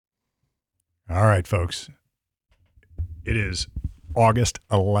All right, folks. It is August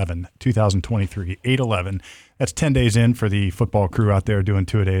 11, 2023, 8/11. That's 10 days in for the football crew out there doing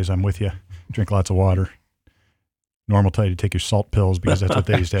two-a-days. I'm with you. Drink lots of water. Norm will tell you to take your salt pills because that's what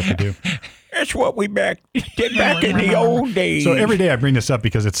they used to have to do. That's what we did back in the old days. So every day I bring this up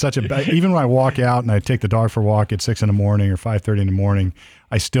because it's such a, even when I walk out and I take the dog for a walk at 6 in the morning or 5:30 in the morning,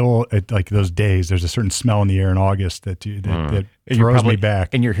 I still, like those days, there's a certain smell in the air in August that throws me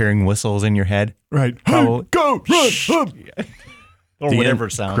back. And you're hearing whistles in your head. Right. Probably. Go, run. Or whatever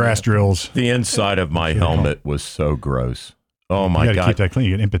sound. Grass drills. The inside of my helmet was so gross. Oh, my God. You got to God. keep that clean.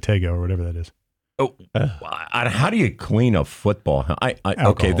 You get Impetigo or whatever that is. Oh, how do you clean a football?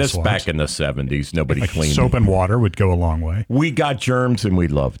 Okay, this swabs. back in the 70s, nobody cleaned Soap it. and water would go a long way. We got germs and we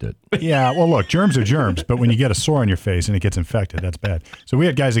loved it. Yeah, well, look, germs are germs, but when you get a sore on your face and it gets infected, that's bad. So we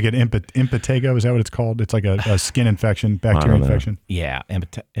had guys that get impetigo. Is that what it's called? It's like a skin infection, bacteria infection. Yeah,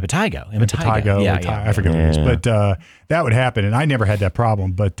 impetigo. I forget what it is. But that would happen, and I never had that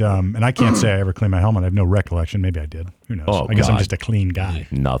problem. But and I can't say I ever cleaned my helmet. I have no recollection. Maybe I did. Who knows? Oh, I guess I'm God. just a clean guy.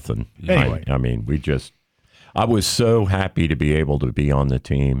 Nothing. Anyway. I mean, I was so happy to be able to be on the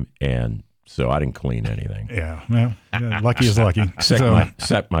team, and so I didn't clean anything. Yeah, well, lucky is lucky.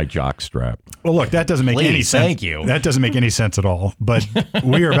 Except my jock strap. Well, look, that doesn't make any sense. Thank you. That doesn't make any sense at all. But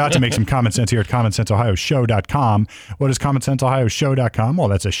we are about to make some common sense here at CommonSenseOhioShow.com. What is CommonSenseOhioShow.com? Well,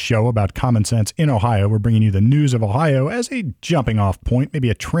 that's a show about common sense in Ohio. We're bringing you the news of Ohio as a jumping off point, maybe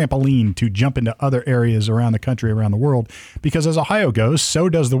a trampoline to jump into other areas around the country, around the world. Because as Ohio goes, so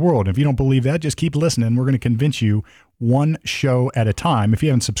does the world. If you don't believe that, just keep listening. We're going to convince you one show at a time. If you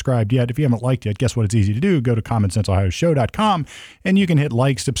haven't subscribed yet, if you haven't liked yet, guess what? It's easy to do. Go to CommonSenseOhioShow.com and you can hit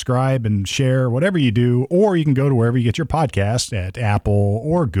like, subscribe, and share, whatever you do, or you can go to wherever you get your podcasts at Apple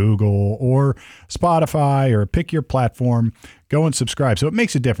or Google or Spotify or pick your platform. Go and subscribe. So it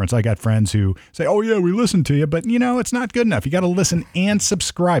makes a difference. I got friends who say, oh, yeah, we listen to you, but, it's not good enough. You got to listen and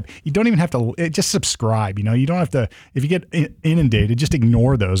subscribe. You don't even have to just subscribe. You don't have to, if you get inundated, just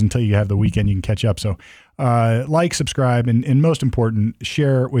ignore those until you have the weekend you can catch up. So like, subscribe, and most important,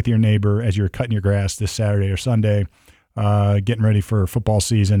 share with your neighbor as you're cutting your grass this Saturday or Sunday, getting ready for football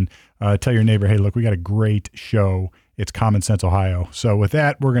season. Tell your neighbor, hey, look, we got a great show. It's Common Sense Ohio. So with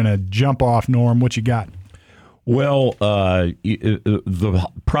that, we're going to jump off. Norm, what you got? Well,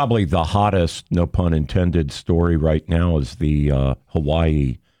 probably the hottest, no pun intended, story right now is the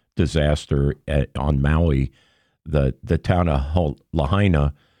Hawaii disaster on Maui, the town of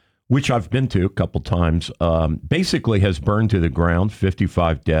Lahaina, which I've been to a couple times, basically has burned to the ground,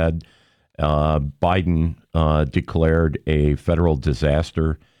 55 dead. Biden declared a federal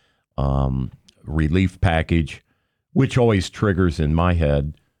disaster relief package, which always triggers in my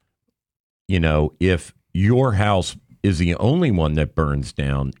head, if your house is the only one that burns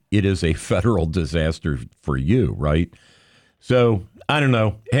down, it is a federal disaster for you, right? So I don't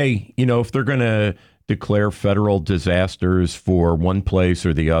know. Hey, if they're going to declare federal disasters for one place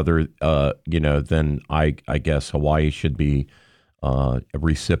or the other, then I guess Hawaii should be a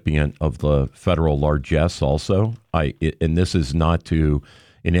recipient of the federal largesse also. And this is not to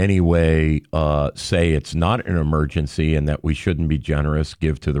in any way say it's not an emergency and that we shouldn't be generous,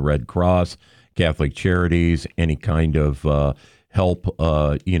 give to the Red Cross, Catholic Charities, any kind of help,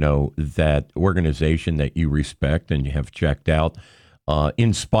 that organization that you respect and you have checked out.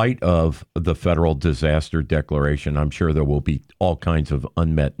 In spite of the federal disaster declaration, I'm sure there will be all kinds of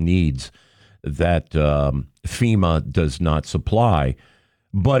unmet needs that FEMA does not supply.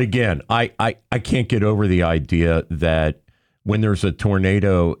 But again, I can't get over the idea that when there's a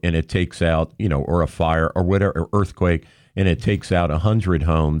tornado and it takes out, or a fire or whatever, or earthquake, and it takes out 100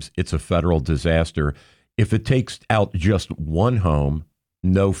 homes, it's a federal disaster. If it takes out just one home,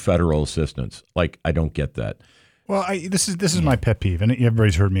 no federal assistance. I don't get that. Well, this is my pet peeve, and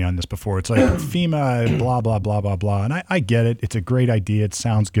everybody's heard me on this before. It's like FEMA, blah, blah, blah, blah, blah. And I get it. It's a great idea. It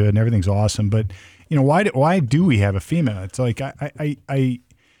sounds good, and everything's awesome. But, why do we have a FEMA? It's like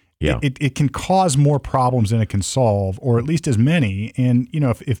it can cause more problems than it can solve, or at least as many. And,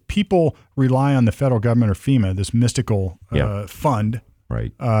 if people rely on the federal government or FEMA, this mystical fund,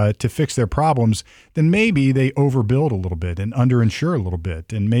 right, to fix their problems, then maybe they overbuild a little bit and underinsure a little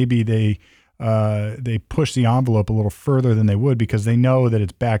bit. And maybe they push the envelope a little further than they would because they know that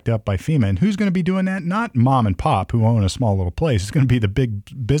it's backed up by FEMA. And who's going to be doing that? Not mom and pop who own a small little place. It's going to be the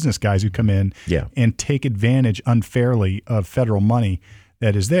big business guys who come in and take advantage unfairly of federal money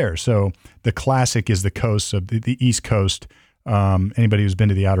that is there. So the classic is the coasts of the East Coast. Anybody who's been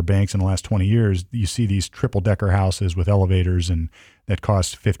to the Outer Banks in the last 20 years, you see these triple-decker houses with elevators and that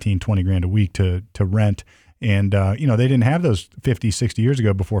cost $15, $20 grand a week to rent. And, they didn't have those 50, 60 years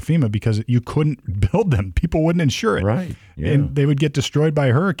ago before FEMA because you couldn't build them. People wouldn't insure it. Right. Yeah. And they would get destroyed by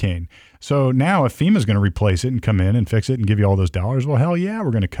a hurricane. So now if FEMA's going to replace it and come in and fix it and give you all those dollars, well, hell yeah, we're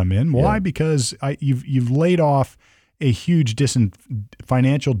going to come in. Why? Yeah. Because you've laid off a huge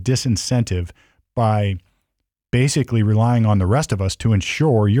financial disincentive by basically relying on the rest of us to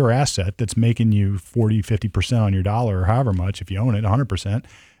insure your asset that's making you 40, 50% on your dollar or however much if you own it, 100%.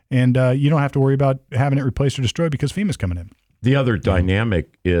 And you don't have to worry about having it replaced or destroyed because FEMA's coming in. The other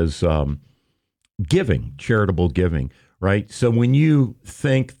dynamic is giving, charitable giving, right? So when you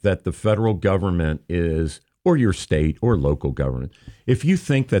think that the federal government is, or your state or local government, if you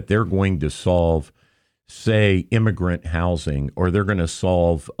think that they're going to solve, say, immigrant housing, or they're going to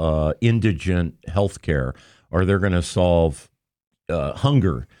solve indigent health care, or they're going to solve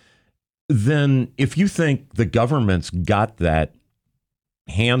hunger, then if you think the government's got that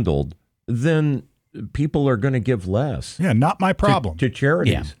handled, then people are going to give less. Yeah, not my problem. To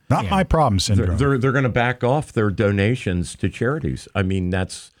charities. Yeah. Not my problem syndrome. They're going to back off their donations to charities. I mean,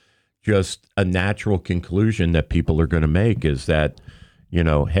 that's just a natural conclusion that people are going to make is that,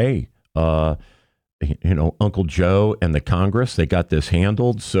 hey, Uncle Joe and the Congress, they got this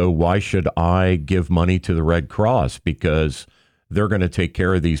handled. So why should I give money to the Red Cross? Because they're going to take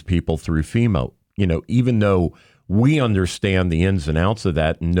care of these people through FEMA. Even though we understand the ins and outs of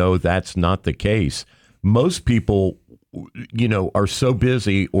that, no, that's not the case. Most people, are so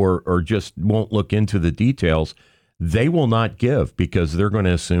busy or just won't look into the details. They will not give because they're going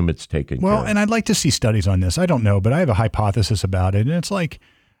to assume it's taken care of. Well, and I'd like to see studies on this. I don't know, but I have a hypothesis about it. And it's like,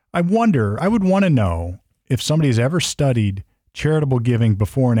 I would want to know if somebody's ever studied charitable giving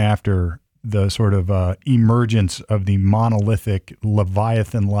before and after the sort of emergence of the monolithic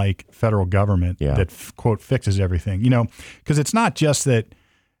Leviathan-like federal government that quote fixes everything. Because it's not just that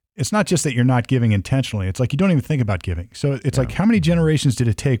you're not giving intentionally. It's like you don't even think about giving. So it's like how many generations did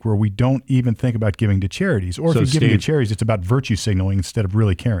it take where we don't even think about giving to charities? Or if you're giving to charities, it's about virtue signaling instead of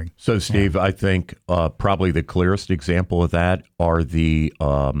really caring. So, Steve, I think probably the clearest example of that are the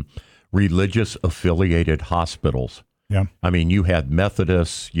religious affiliated hospitals. Yeah. I mean, you had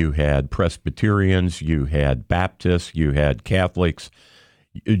Methodists, you had Presbyterians, you had Baptists, you had Catholics,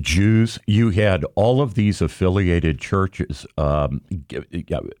 Jews, you had all of these affiliated churches,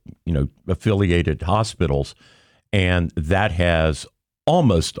 affiliated hospitals, and that has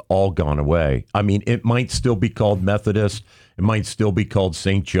almost all gone away. I mean, it might still be called Methodist, it might still be called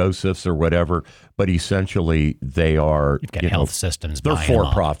St. Joseph's or whatever, but essentially they are You've got health systems. They're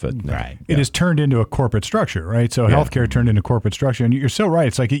for profit now. Right. It has turned into a corporate structure, right? So healthcare turned into corporate structure. And you're so right.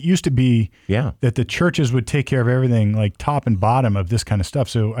 It's like it used to be that the churches would take care of everything, like top and bottom of this kind of stuff.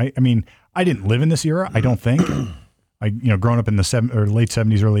 So, I mean, I didn't live in this era, I don't think. Growing up in the late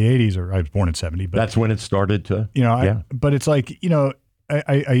 70s, early 80s, or I was born in 70. But that's when it started to, but it's like,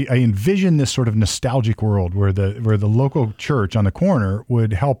 I envision this sort of nostalgic world where the local church on the corner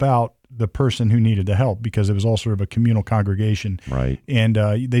would help out the person who needed the help because it was all sort of a communal congregation. Right. And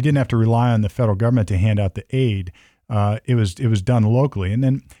they didn't have to rely on the federal government to hand out the aid. It was done locally. And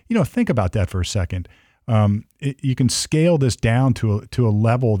then, think about that for a second. You can scale this down to a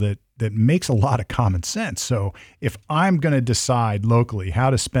level that makes a lot of common sense. So if I'm going to decide locally how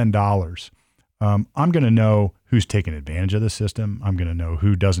to spend dollars, I'm going to know who's taking advantage of the system. I'm going to know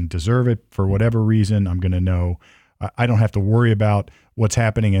who doesn't deserve it for whatever reason. I'm going to know I don't have to worry about what's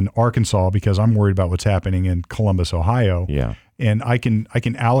happening in Arkansas because I'm worried about what's happening in Columbus, Ohio. Yeah. And I can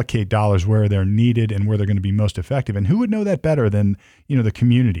allocate dollars where they're needed and where they're going to be most effective. And who would know that better than, the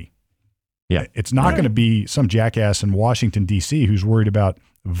community? Yeah. It's not going to be some jackass in Washington, D.C. who's worried about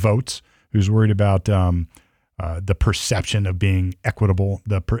votes, who's worried about the perception of being equitable.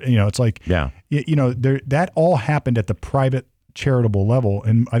 It's like, that all happened at the private charitable level.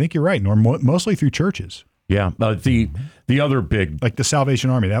 And I think you're right, Norm, mostly through churches. Yeah. The other big, like the Salvation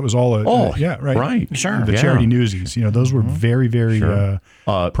Army, that was all. Right. Sure. The charity newsies, those were very, very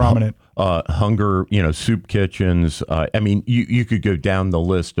prominent. Hunger, soup kitchens. I mean, you could go down the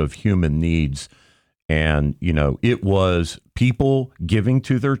list of human needs. And, it was people giving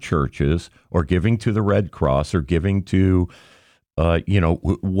to their churches or giving to the Red Cross or giving to,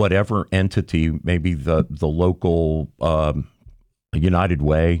 whatever entity, maybe the local United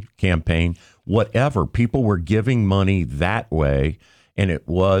Way campaign, whatever. People were giving money that way, and it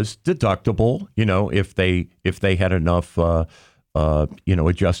was deductible. If they had enough,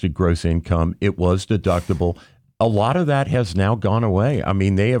 adjusted gross income, it was deductible. A lot of that has now gone away. I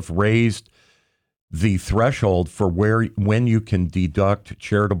mean, they have raised the threshold for when you can deduct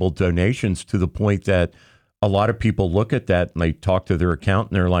charitable donations to the point that a lot of people look at that and they talk to their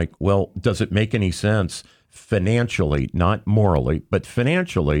accountant and they're like, well, does it make any sense financially, not morally, but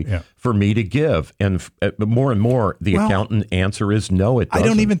financially, Yeah. for me to give. And more, the accountant answer is no, it doesn't. I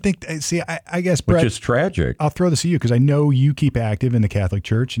don't even think, see, I guess, Brett, which is tragic. I'll throw this at you because I know you keep active in the Catholic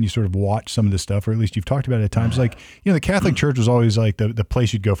Church and you sort of watch some of this stuff, or at least you've talked about it at times. Like, the Catholic Church was always like the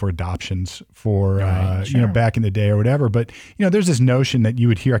place you'd go for adoptions for, back in the day or whatever. But, there's this notion that you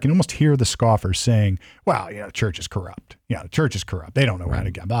would hear, I can almost hear the scoffers saying, well, the church is corrupt. The church is corrupt. They don't know how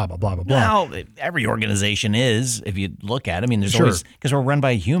to get blah, blah, blah, blah, blah. Well, every organization is, if you look at it. I mean, there's always, because we're run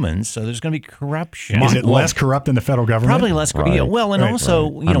by humans, so there's going to be corruption. Is it less corrupt than the federal government? Probably less. Right. Yeah, well, and also,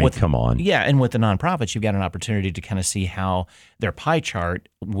 come on. Yeah, and with the nonprofits, you've got an opportunity to kind of see how their pie chart,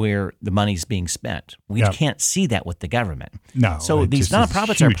 where the money's being spent. We can't see that with the government. No. So these just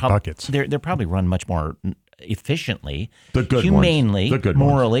nonprofits huge buckets. They're probably run much more efficiently, The good humanely, ones. The good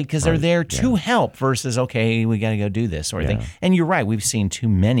morally, ones. because they're there to help versus, okay, we got to go do this sort of thing. And you're right. We've seen too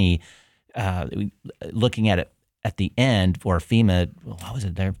many, looking at it at the end for FEMA, what was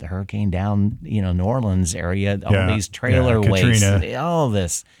it there? The hurricane down, New Orleans area, all these trailer wastes, and all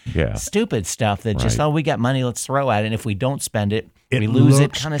this stupid stuff that just, we got money, let's throw at it. And if we don't spend it, we lose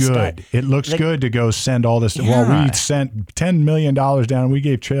it kind of stuff. It looks good to go send all this. Well, we sent $10 million down and we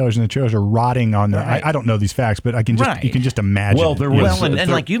gave trailers, and the trailers are rotting on the, I don't know these facts, but I can just, you can just imagine. Well, there was, and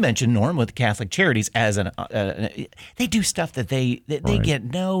like you mentioned, Norm, with Catholic Charities, as they do stuff that they get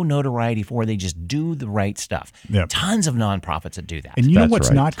no notoriety for. They just do the right stuff. Yep. Tons of nonprofits that do that. And you know That's what's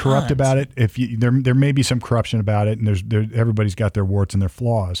right. not corrupt Tons. about it? If there may be some corruption about it, and everybody's got their warts and their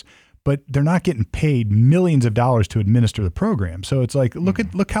flaws, but they're not getting paid millions of dollars to administer the program. So it's like,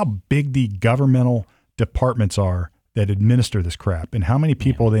 look how big the governmental departments are that administer this crap, and how many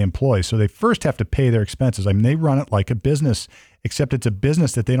people they employ. So they first have to pay their expenses. I mean, they run it like a business, except it's a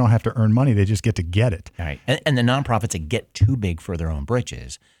business that they don't have to earn money; they just get to get it. Right, and the nonprofits that get too big for their own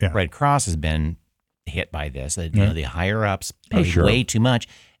britches. Yeah. Red Cross has been hit by this. The higher ups pay sure. way too much,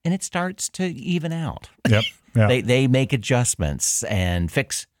 and it starts to even out. Yep. Yeah. They make adjustments and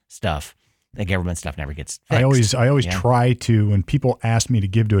fix stuff. The government stuff never gets fixed. I always try to, when people ask me to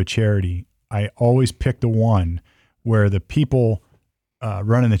give to a charity, I always pick the one where the people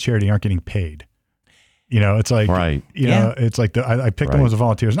running the charity aren't getting paid. It's like, it's like I picked the ones with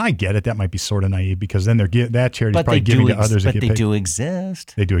volunteers, and I get it. That might be sort of naive because then that charity's probably giving to others that get paid. But they do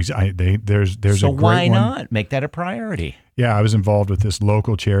exist. They do. There's so a great why one. not make that a priority? Yeah, I was involved with this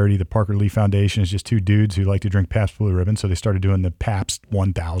local charity, the Parker Lee Foundation. It's just two dudes who like to drink Pabst Blue Ribbon, so they started doing the Pabst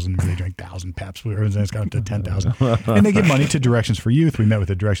 1000, where they drink 1,000 Pabst Blue Ribbons, and it's got up to 10,000. And they give money to Directions for Youth. We met with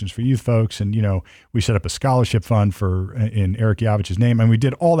the Directions for Youth folks, and we set up a scholarship fund in Eric Yavich's name, and we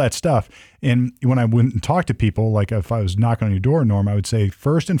did all that stuff. And when I went and talked to people, like if I was knocking on your door, Norm, I would say,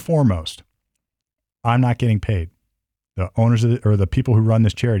 first and foremost, I'm not getting paid. The owners or the people who run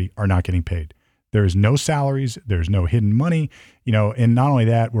this charity are not getting paid. There's no salaries. There's no hidden money, and not only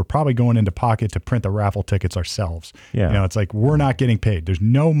that, we're probably going into pocket to print the raffle tickets ourselves. Yeah. It's like, we're not getting paid. There's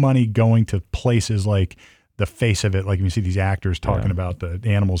no money going to places like the face of it. Like you see these actors talking about the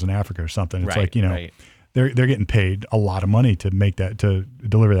animals in Africa or something. It's they're getting paid a lot of money to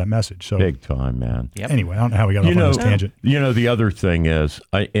deliver that message. So Big time, man. Yep. Anyway, I don't know how we got off on this tangent. The other thing is,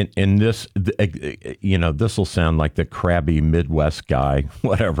 in this, this will sound like the crabby Midwest guy,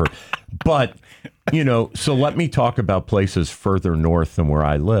 whatever. But, so let me talk about places further north than where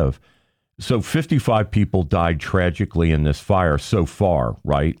I live. So 55 people died tragically in this fire so far,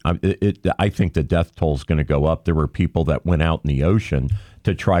 right? I think the death toll is going to go up. There were people that went out in the ocean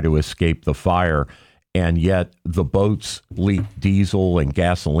to try to escape the fire, and yet the boats leaked diesel and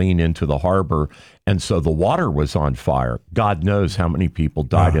gasoline into the harbor, and so the water was on fire. God knows how many people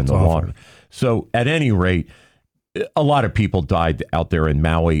died in the water. So at any rate, a lot of people died out there in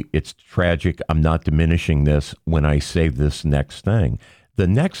Maui. It's tragic. I'm not diminishing this when I say this next thing. The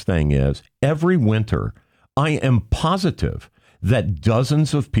next thing is, every winter, I am positive that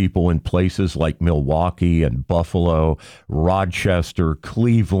dozens of people in places like Milwaukee and Buffalo, Rochester,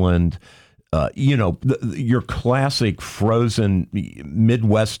 Cleveland, your classic frozen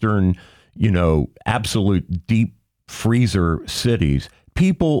Midwestern, absolute deep freezer cities,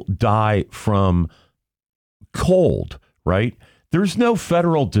 people die from cold, right? There's no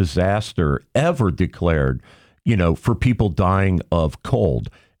federal disaster ever declared, for people dying of cold.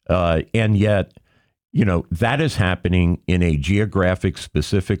 And yet, that is happening in a geographic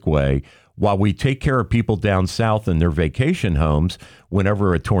specific way. While we take care of people down south in their vacation homes,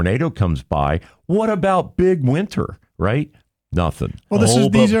 whenever a tornado comes by, what about big winter, right? Nothing.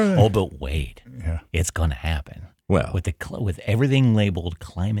 Well, but wait. Yeah. It's going to happen. Well, with everything labeled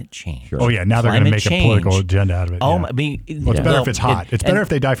climate change. Sure. Oh yeah, now they're going to make a political agenda out of it. Oh, yeah. I mean, Well, it's better if it's hot. It's better if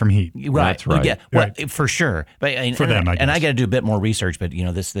they die from heat. Right. That's right. Yeah. Well, Right. for sure. But For them, I and I guess. got to do a bit more research. But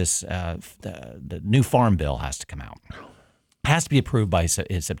the new farm bill has to come out. Has to be approved by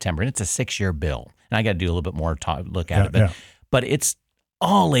September, and it's a 6-year bill. And I got to do a little bit more look at it. But it's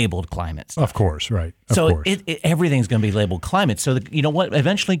all labeled climate stuff. Of course, right. Of So course. everything's going to be labeled climate. So you know what?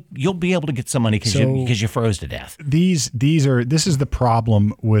 Eventually, you'll be able to get some money because you froze to death. This is the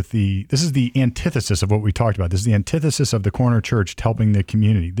problem with this is the antithesis of what we talked about. This is the antithesis of the corner church helping the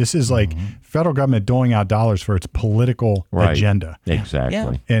community. This is like federal government doling out dollars for its political agenda.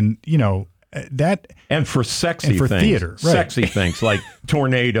 Exactly. Yeah. And that And for sexy for things, theater, right. sexy things like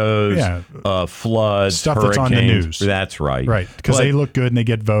tornadoes, floods, Stuff hurricanes. that's on the news. That's right, because they look good and they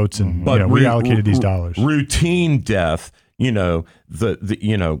get votes, and But we allocated these dollars. Routine death, the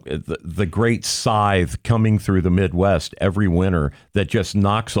great scythe coming through the Midwest every winter that just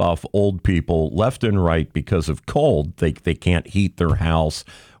knocks off old people left and right because of cold. They can't heat their house,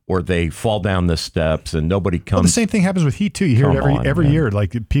 or they fall down the steps and nobody comes. Well, the same thing happens with heat too. You hear it every year,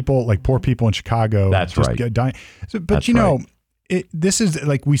 like poor people in Chicago. That's just right. Dying. So, but That's this is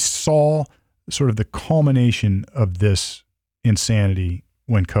like we saw sort of the culmination of this insanity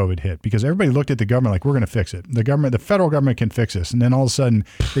when COVID hit, because everybody looked at the government like, we're going to fix it. The federal government can fix this, and then all of a sudden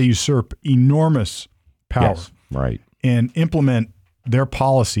they usurp enormous power, right, and implement their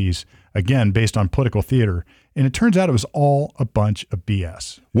policies again based on political theater. And it turns out it was all a bunch of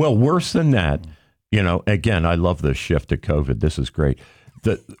BS. Well, worse than that, again, I love this shift to COVID. This is great.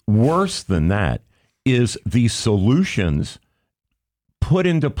 The worse than that is the solutions put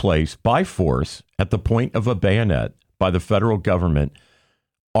into place by force at the point of a bayonet by the federal government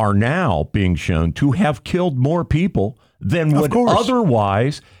are now being shown to have killed more people than would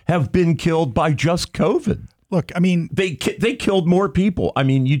otherwise have been killed by just COVID. Look, I mean, they killed more people. I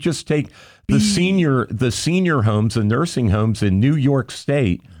mean, you just take the senior homes and nursing homes in New York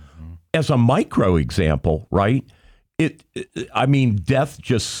State as a micro example, right? I mean, death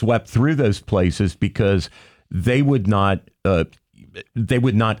just swept through those places because they would not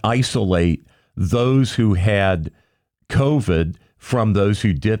isolate those who had COVID from those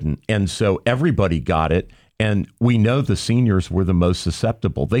who didn't, and so everybody got it. And we know the seniors were the most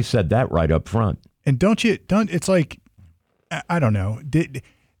susceptible. They said that right up front. And it's like, I don't know.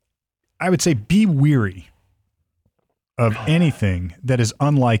 I would say be weary of anything that is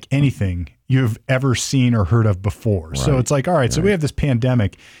unlike anything you've ever seen or heard of before. Right. So it's like, all right, so we have this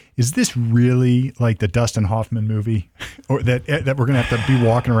pandemic. Is this really like the Dustin Hoffman movie, or that we're going to have to be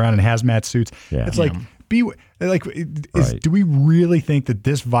walking around in hazmat suits? Yeah. It's like, do we really think that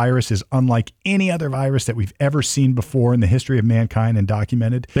this virus is unlike any other virus that we've ever seen before in the history of mankind and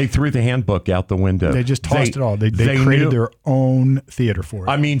documented? They threw the handbook out the window. They just tossed it all. They created their own theater for it.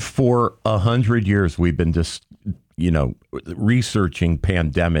 I mean, for 100 years, we've been just, researching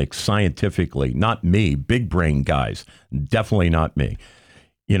pandemics scientifically. Not me, big brain guys. Definitely not me.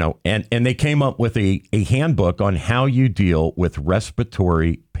 And they came up with a handbook on how you deal with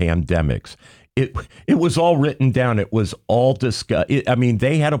respiratory pandemics. It was all written down. It was all discussed.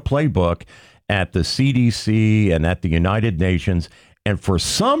 They had a playbook at the CDC and at the United Nations. And for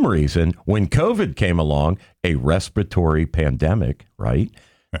some reason, when COVID came along, a respiratory pandemic, right?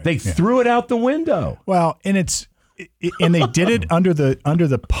 They threw it out the window. Well, and they did it under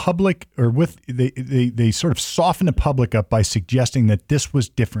the public, or with they sort of softened the public up by suggesting that this was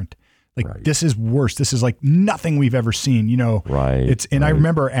different. Like, this is worse. This is like nothing we've ever seen, Right. I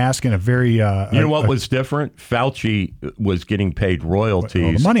remember asking a very, what was different? Fauci was getting paid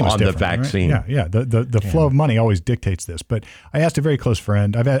royalties on the vaccine. Right? Yeah. The flow of money always dictates this. But I asked a very close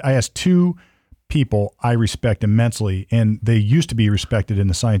friend. I asked two people I respect immensely, and they used to be respected in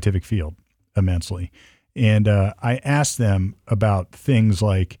the scientific field immensely. And I asked them about things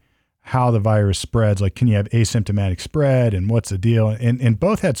like how the virus spreads, like, can you have asymptomatic spread, and what's the deal? And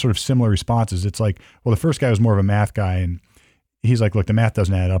both had sort of similar responses. It's like, well, the first guy was more of a math guy, and he's like, look, the math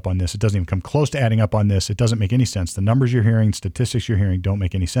doesn't add up on this. It doesn't even come close to adding up on this. It doesn't make any sense. The numbers you're hearing, statistics you're hearing don't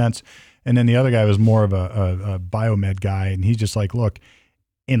make any sense. And then the other guy was more of a biomed guy, and he's just like, look,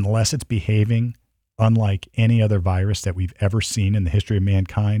 unless it's behaving unlike any other virus that we've ever seen in the history of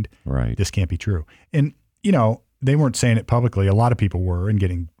mankind, this can't be true. And, they weren't saying it publicly. A lot of people were, and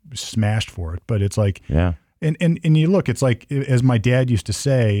getting smashed for it. But it's like, and you look, it's like, as my dad used to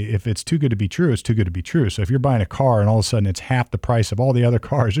say, if it's too good to be true, it's too good to be true. So if you're buying a car and all of a sudden it's half the price of all the other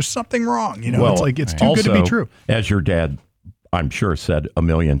cars, there's something wrong. Well, it's like, it's too good to be true. As your dad, I'm sure, said a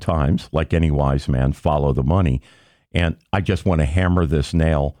million times, like any wise man, follow the money. And I just want to hammer this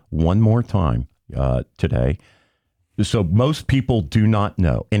nail one more time today. So most people do not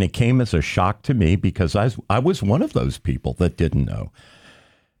know. And it came as a shock to me because I was one of those people that didn't know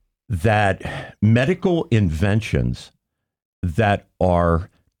that medical inventions that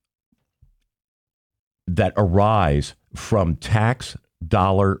arise from tax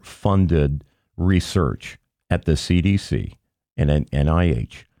dollar funded research at the CDC and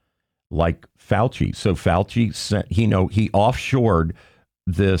NIH, like Fauci. So Fauci sent, he offshored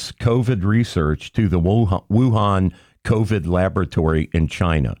this COVID research to the Wuhan COVID laboratory in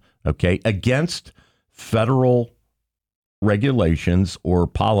China, okay, against federal regulations or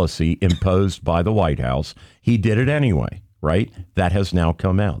policy imposed by the White House. He did it anyway, right? That has now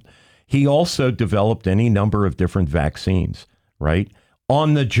come out. He also developed any number of different vaccines, right?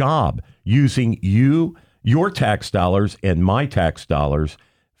 On the job, using your tax dollars and my tax dollars.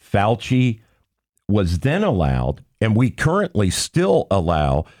 Fauci was then allowed, and we currently still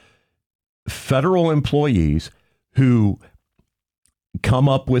allow federal employees who come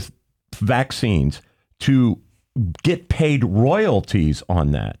up with vaccines to get paid royalties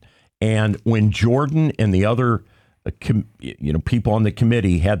on that. And when Jordan and the other people on the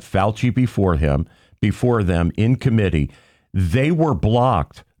committee had Fauci before them in committee, they were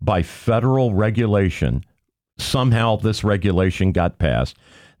blocked by federal regulation. Somehow this regulation got passed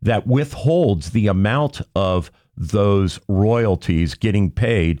that withholds the amount of those royalties getting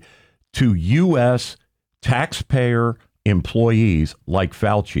paid to U.S. taxpayer employees like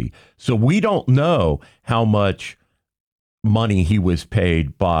Fauci. So we don't know how much money he was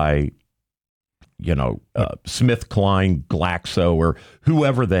paid by, SmithKline, Glaxo, or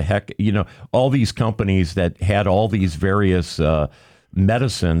whoever the heck, all these companies that had all these various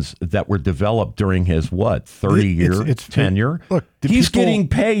medicines that were developed during his 30-year tenure. Look, he's getting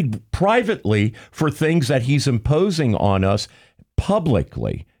paid privately for things that he's imposing on us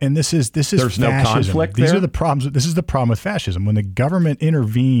publicly. And this is There's fascism. no conflict These there? are the problems. This is the problem with fascism. When the government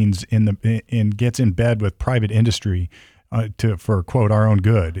intervenes and gets in bed with private industry for quote our own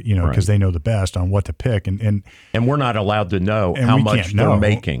good, because Right. they know the best on what to pick, and we're not allowed to know how we much can't they're know.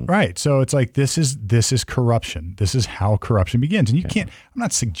 making. Right. So it's like this is corruption. This is how corruption begins. And you can't. I'm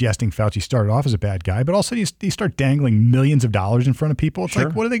not suggesting Fauci started off as a bad guy, but also you start dangling millions of dollars in front of people. It's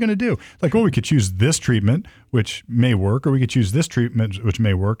like, what are they going to do? Like, well, we could choose this treatment, which may work, or we could choose this treatment, which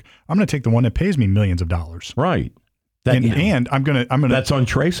may work. I'm going to take the one that pays me millions of dollars. Right. And I'm gonna. That's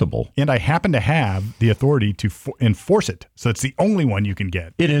untraceable. And I happen to have the authority to enforce it. So it's the only one you can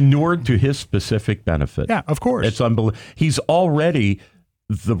get. It inured to his specific benefit. Yeah, of course. It's unbelievable. He's already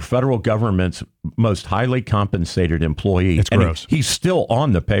the federal government's most highly compensated employee. It's gross. He's still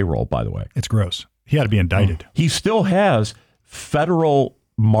on the payroll, by the way. It's gross. He had to be indicted. He still has federal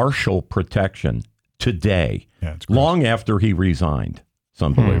marshal protection today, Yeah, it's gross. long after he resigned. It's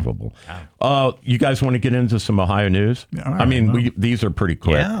unbelievable. You guys want to get into some Ohio news? Yeah, all right, these are pretty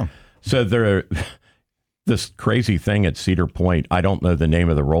quick. Yeah. So this crazy thing at Cedar Point, I don't know the name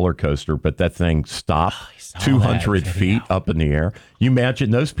of the roller coaster, but that thing stopped 200 feet up in the air. You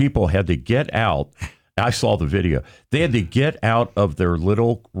imagine those people had to get out. I saw the video. They had to get out of their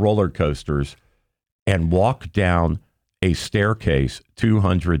little roller coasters and walk down a staircase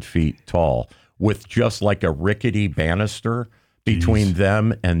 200 feet tall with just like a rickety banister between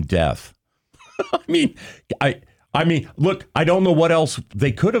them and death. I mean, look, I don't know what else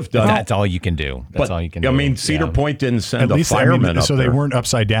they could have done. That's all you can do. That's all you can do. I mean, Cedar Point didn't send At a least fireman up so there. they weren't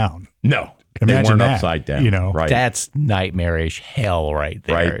upside down. No, Imagine they weren't that, upside down. Right. That's nightmarish hell right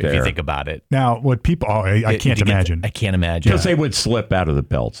there, Right if there. you think about it. Now, what people? I can't imagine. I can't imagine. Because they would slip out of the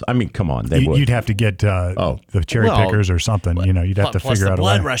belts. I mean, come on, they would. You'd have to get the cherry pickers or something. You'd have to Plus figure the out a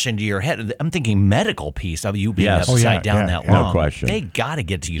blood way. rush into your head. I'm thinking medical piece of you being Yes. upside down that no long. question. They got to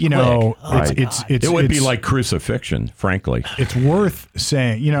get to you, You quick. know, Oh, it's it would be it's- like crucifixion, frankly. It's worth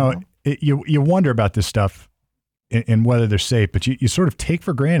saying. You wonder about this stuff and whether they're safe, but you sort of take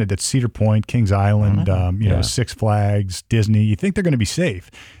for granted that Cedar Point, Kings Island, Six Flags, Disney, you think they're going to be safe.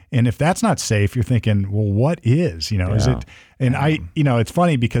 And if that's not safe, you're thinking, well, what is? Is it? And it's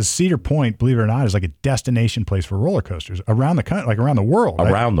funny because Cedar Point, believe it or not, is like a destination place for roller coasters around the country, like around the world. Right?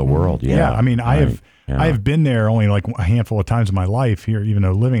 Around the world, yeah. Yeah, I mean, I have been there only like a handful of times in my life here, even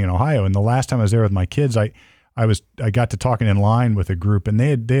though living in Ohio. And the last time I was there with my kids, I got to talking in line with a group, and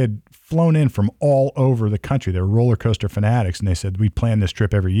they had flown in from all over the country. They're roller coaster fanatics, and they said, we plan this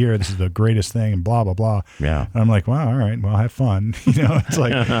trip every year. This is the greatest thing, and blah blah blah. Yeah, and I'm like, wow, all right, well, have fun. It's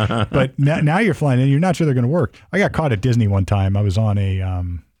like, but now you're flying in, you're not sure they're going to work. I got caught at Disney one time. I was on a, I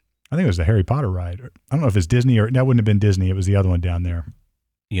think it was the Harry Potter ride. I don't know if it's Disney or that wouldn't have been Disney. It was the other one down there.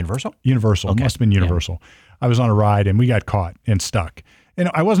 Universal? Universal. Okay. Must have been Universal. Yeah. I was on a ride and we got caught and stuck. And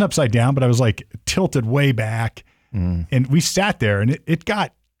I wasn't upside down, but I was like tilted way back. And we sat there, and it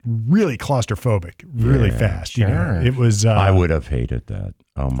got really claustrophobic really fast. You know? It was. I would have hated that.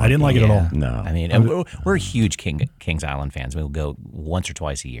 Oh my! I didn't like it at all. No. I mean, and we're huge Kings Island fans. We'll go once or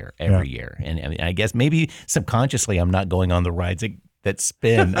twice a year, every year. And I guess maybe subconsciously I'm not going on the rides that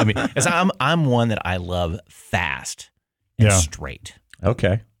spin. I mean, 'cause I'm one that I love fast and straight.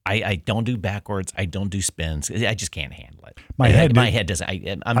 Okay. I don't do backwards. I don't do spins. I just can't handle it. My head doesn't.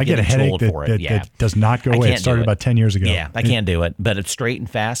 I'm I get a headache that does not go away. It started about 10 years ago. Yeah, I can't do it. But it's straight and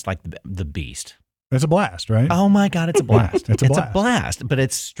fast, like the beast. It's a blast, right? Oh my God, it's a blast. It's a blast. But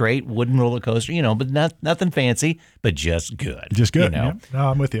it's straight wooden roller coaster, but nothing fancy, but just good. Just good. Yeah. No,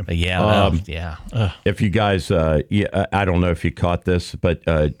 I'm with you. But yeah. If you guys, I don't know if you caught this, but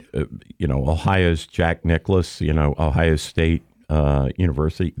Ohio's Jack Nicklaus, Ohio State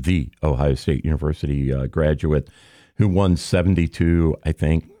University, the Ohio State University graduate who won 72, I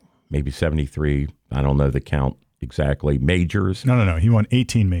think, maybe 73. I don't know the count exactly. Majors. No. He won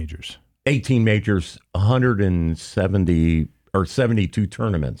 18 majors. 18 majors, 170 or 72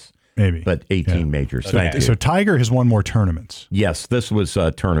 tournaments. Maybe. But 18 majors. Thank you. So Tiger has won more tournaments. Yes, this was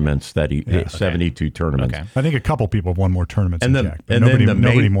tournaments that he 72 tournaments. Okay. I think a couple people have won more tournaments than Jack. But And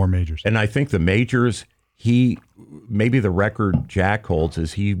nobody more majors. And I think the majors, maybe the record Jack holds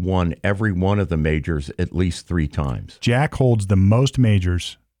is he won every one of the majors at least 3 times. Jack holds the most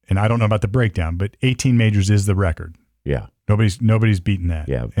majors, and I don't know about the breakdown, but 18 majors is the record. Yeah. Nobody's beaten that.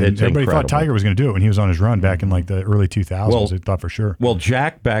 Yeah, and it's everybody incredible. thought Tiger was going to do it when he was on his run back in like the early 2000s. They thought for sure. Well,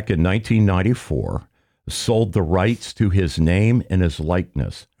 Jack back in 1994 sold the rights to his name and his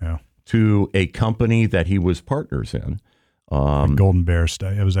likeness to a company that he was partners in. Golden Bear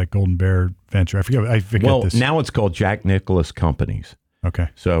stuff. It was that Golden Bear venture. I forget this. Now it's called Jack Nicklaus Companies. Okay.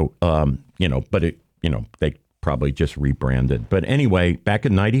 So, but they probably just rebranded. But anyway, back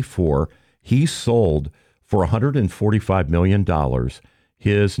in 94, he sold for $145 million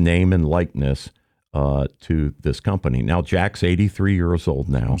his name and likeness to this company. Now, Jack's 83 years old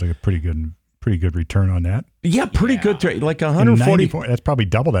now. Sounds like a pretty good return on that. Yeah, pretty good. Like 140. That's probably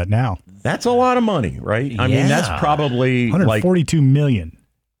double that now. That's a lot of money, right? I mean, that's probably 142 million.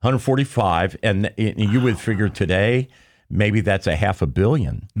 145, and you would figure today maybe that's a $500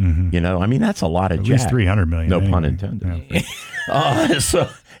 million. Mm-hmm. I mean, that's a lot of At Jack. least 300 million. No anyway. pun intended. So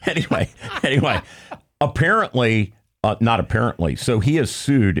anyway, apparently, not apparently. So he is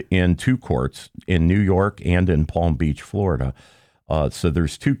sued in 2 courts in New York and in Palm Beach, Florida. So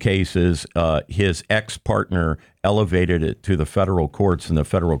there's 2 cases. His ex-partner elevated it to the federal courts, and the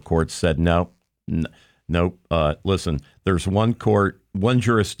federal courts said, nope. Listen, there's one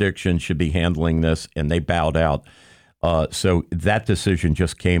jurisdiction should be handling this, and they bowed out. So that decision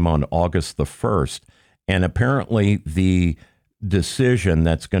just came on August the 1st. And apparently the decision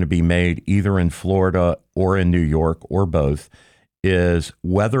that's going to be made either in Florida or in New York or both is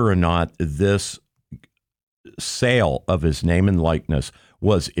whether or not this sale of his name and likeness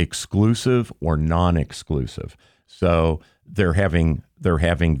was exclusive or non-exclusive. So they're having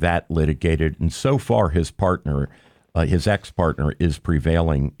that litigated, and so far his ex-partner is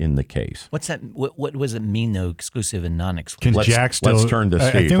prevailing in the case. What's that? What does it mean, though, exclusive and non-exclusive? Let's turn to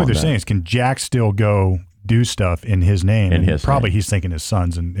Steve. I think what they're saying is, can Jack still go do stuff in his name? And probably he's thinking his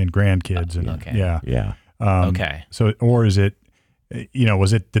sons and grandkids. And Yeah. Okay. So, or is it,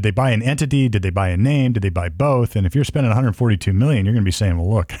 did they buy an entity? Did they buy a name? Did they buy both? And if you're spending 142 million, you're going to be saying,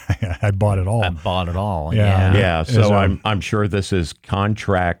 well, look, I bought it all. I bought it all. Yeah. So I'm sure this is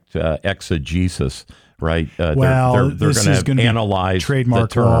contract exegesis. Right. They're going to analyze trademark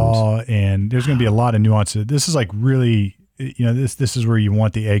the terms. law, and there's going to be a lot of nuances. This is like really, this is where you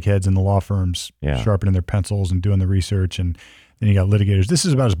want the eggheads and the law firms sharpening their pencils and doing the research, and then you got litigators. This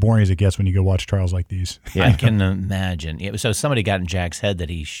is about as boring as it gets when you go watch trials like these. Yeah. I can imagine. So somebody got in Jack's head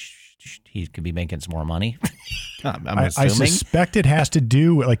that he could be making some more money. I'm assuming. I suspect it has to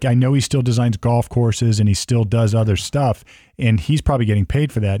do, I know he still designs golf courses and he still does other stuff, and he's probably getting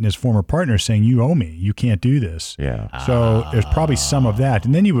paid for that, and his former partner is saying, you owe me, you can't do this. Yeah. So there's probably some of that.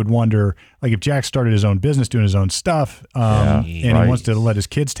 And then you would wonder, if Jack started his own business doing his own stuff, and he wants to let his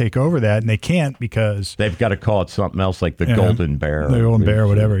kids take over that, and they can't because they've got to call it something else, like the Golden Bear. The Golden Bear,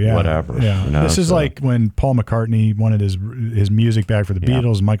 whatever. Yeah. Whatever. Yeah. This is like when Paul McCartney wanted his music back for the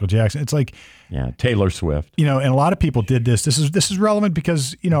Beatles, Michael Jackson. It's like, Taylor Swift. And a lot of people did this. This is relevant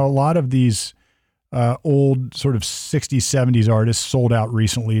because, a lot of these old sort of 60s, 70s artists sold out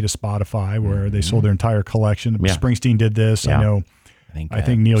recently to Spotify, where they sold their entire collection. Springsteen did this. I know I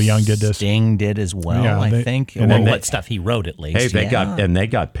think Neil Young did this. Sting did as well, Yeah, I think. and Or then what stuff he wrote, at least. Hey, they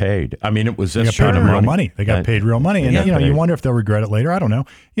got paid. I mean, it was They this got paid kind of real money. They got paid real money, and got you paid. wonder if they'll regret it later. I don't know.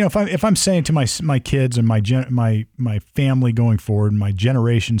 If I'm saying to my kids and my family going forward, my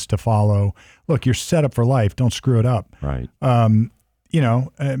generations to follow, look, you're set up for life. Don't screw it up. Right.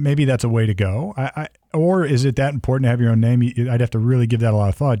 Maybe that's a way to go. Or is it that important to have your own name? I'd have to really give that a lot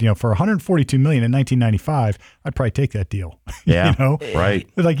of thought. For 142 million in 1995, I'd probably take that deal. Yeah. Right.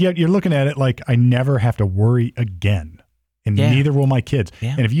 Like you're looking at it like I never have to worry again, and neither will my kids.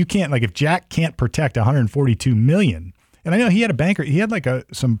 Yeah. And if you can't, like if Jack can't protect 142 million, and I know he had a banker, he had like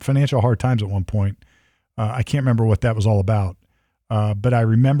some financial hard times at one point. I can't remember what that was all about. But I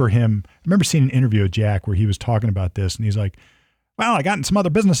remember seeing an interview with Jack where he was talking about this, and he's like, well, I got in some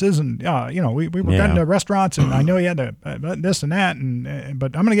other businesses, and we were getting to restaurants, and I know you had to this and that,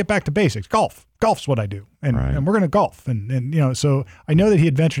 but I'm going to get back to basics. Golf's what I do, and we're going to golf, and so I know that he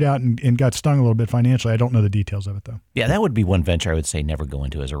had ventured out and got stung a little bit financially. I don't know the details of it though. Yeah, that would be one venture I would say never go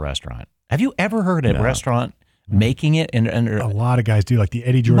into as a restaurant. Have you ever heard a restaurant making it? A lot of guys do, like the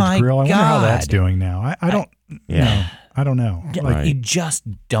Eddie George Grill. I wonder how that's doing now. I don't. I don't know. Like you just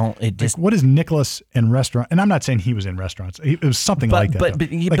don't. It just. What is Nicholas in restaurant? And I'm not saying he was in restaurants. It was something like that.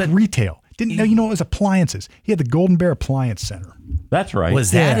 But retail. It was appliances. He had the Golden Bear Appliance Center. That's right.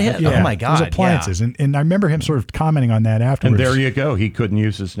 Was that it? Yeah. Oh my God! It was appliances, and I remember him sort of commenting on that afterwards. And there you go. He couldn't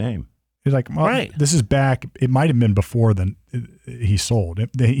use his name. He's like, well, this is back. It might have been before then he sold.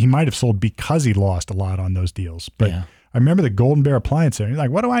 He might have sold because he lost a lot on those deals. But I remember the Golden Bear Appliance Center. He's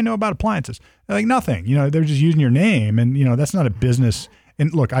like, what do I know about appliances? They're like, nothing. They're just using your name, and that's not a business.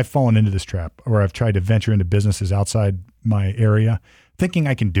 And look, I've fallen into this trap where I've tried to venture into businesses outside my area, thinking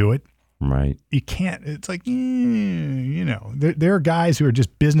I can do it. Right. You can't. It's like, there are guys who are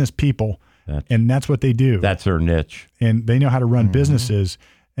just business people, and that's what they do. That's their niche. And they know how to run businesses.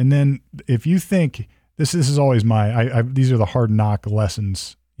 And then if you think, this is always these are the hard knock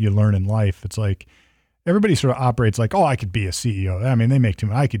lessons you learn in life. It's like, everybody sort of operates like, oh, I could be a CEO. I mean, they make too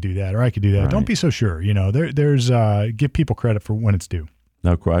much. I could do that, or I could do that. Right. Don't be so sure. There's give people credit for when it's due.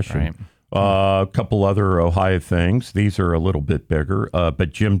 No question. Right. A couple other Ohio things. These are a little bit bigger.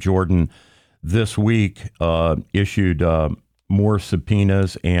 But Jim Jordan this week issued more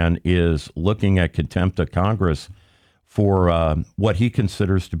subpoenas and is looking at contempt of Congress for what he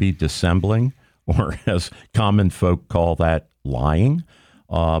considers to be dissembling, or as common folk call that, lying,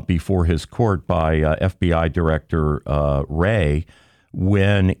 before his court by FBI Director Wray,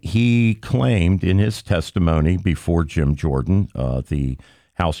 when he claimed in his testimony before Jim Jordan, the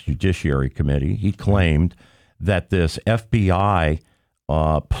House Judiciary Committee, he claimed that this FBI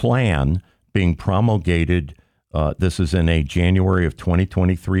plan being promulgated, this is in a January of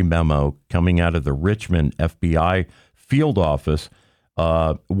 2023 memo coming out of the Richmond FBI field office,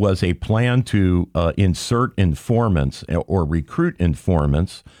 was a plan to insert informants or recruit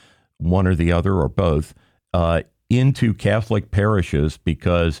informants, one or the other or both, into Catholic parishes,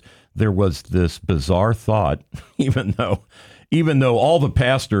 because there was this bizarre thought, even though all the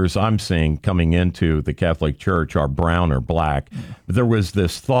pastors I'm seeing coming into the Catholic Church are brown or black, there was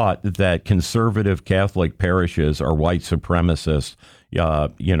this thought that conservative Catholic parishes are white supremacists,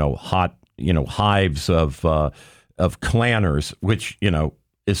 hives of clanners, which,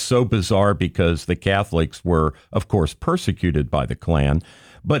 is so bizarre because the Catholics were, of course, persecuted by the Klan.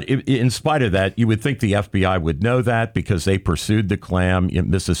 But in spite of that, you would think the FBI would know that because they pursued the Klan.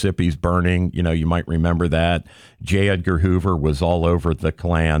 Mississippi's burning. You might remember that. J. Edgar Hoover was all over the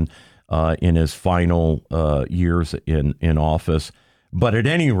Klan in his final years in office. But at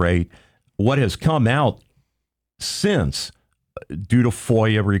any rate, what has come out since, due to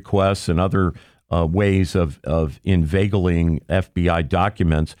FOIA requests and other ways of inveigling FBI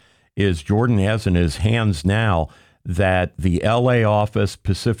documents, is Jordan has in his hands now that the LA office,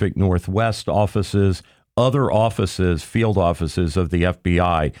 Pacific Northwest offices, other offices, field offices of the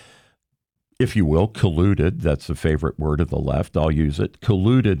FBI, if you will, colluded, that's the favorite word of the left, I'll use it,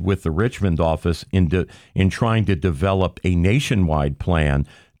 colluded with the Richmond office in trying to develop a nationwide plan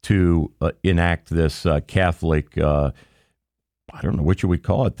to enact this Catholic I don't know what you would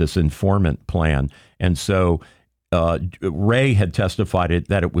call it, this informant plan. And so Wray had testified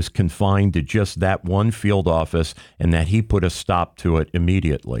that it was confined to just that one field office and that he put a stop to it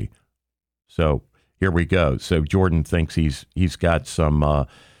immediately. So here we go. So Jordan thinks he's got some,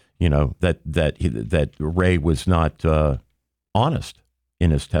 that Wray was not honest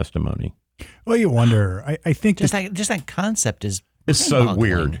in his testimony. Well, you wonder. I think just that concept is. It's so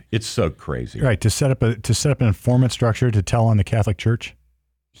weird. It's so crazy. Right, to set up an informant structure to tell on the Catholic Church.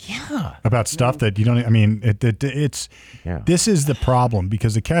 Yeah. about stuff that you don't. I mean, it's this is the problem,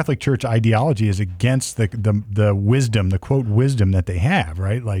 because the Catholic Church ideology is against the wisdom, the quote wisdom that they have,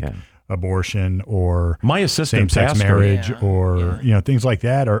 right? Like abortion or my assistant same-sex pastor, marriage or things like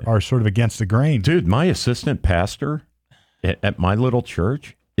that are sort of against the grain. Dude, my assistant pastor at my little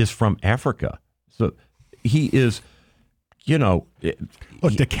church is from Africa, so he is. Look,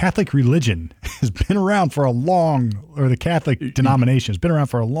 the Catholic religion has been around for the Catholic denomination has been around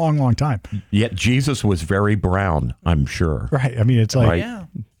for a long, long time. Yet Jesus was very brown, I'm sure. Right. I mean, it's like, Right?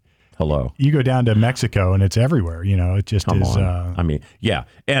 Hello. You go down to Mexico and it's everywhere. It just Come is. on. I mean, yeah.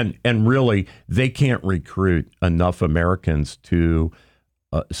 And really, they can't recruit enough Americans to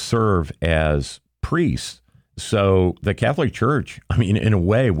serve as priests. So the Catholic Church, I mean, in a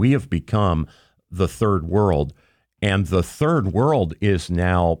way, we have become the third world. And the third world is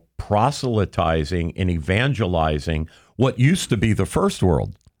now proselytizing and evangelizing what used to be the first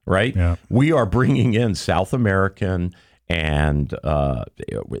world, right? Yeah. We are bringing in South American and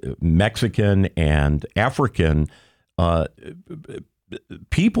Mexican and African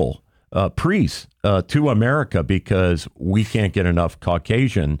people, priests, to America because we can't get enough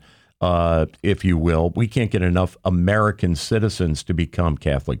Caucasian, if you will. We can't get enough American citizens to become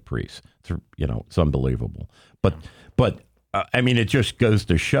Catholic priests. It's unbelievable. But I mean, it just goes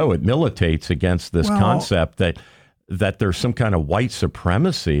to show it militates against this concept that there's some kind of white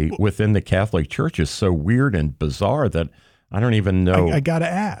supremacy within the Catholic Church is so weird and bizarre that I don't even know. I got to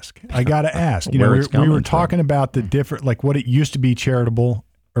ask. Where it's we were coming talking from. about the different, like what it used to be charitable,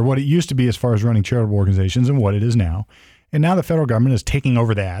 or what it used to be as far as running charitable organizations, and what it is now. And now the federal government is taking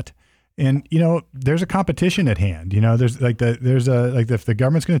over that. And there's a competition at hand. If the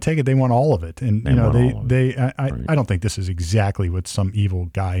government's going to take it, they want all of it. And I don't think this is exactly what some evil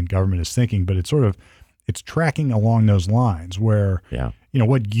guy in government is thinking, but it's tracking along those lines where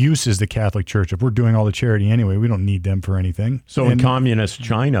what use is the Catholic Church if we're doing all the charity anyway? We don't need them for anything. So in communist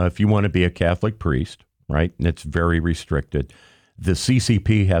China, if you want to be a Catholic priest, right, and it's very restricted, the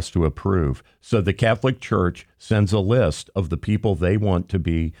CCP has to approve. So the Catholic Church sends a list of the people they want to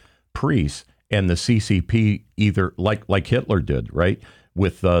be priests, and the CCP either like Hitler did, right,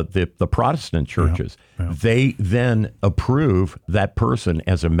 with the Protestant churches, they then approve that person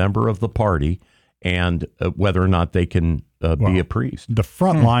as a member of the party, and whether or not they can be a priest. The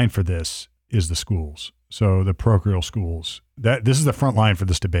front line for this is the schools. So the parochial schools. This is the front line for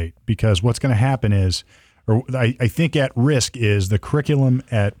this debate, because what's going to happen is, or I think at risk is the curriculum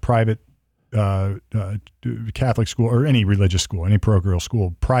at private Catholic school or any religious school, any parochial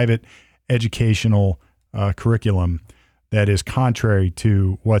school, private educational curriculum that is contrary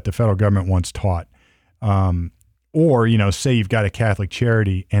to what the federal government wants taught. Or, say you've got a Catholic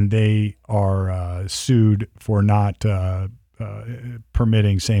charity and they are sued for not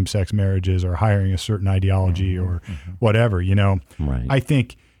permitting same-sex marriages or hiring a certain ideology or whatever, Right. I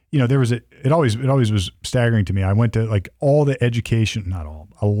think, there was it always was staggering to me. I went to like all the education, not all,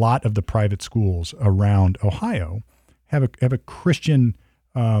 a lot of the private schools around Ohio have a Christian,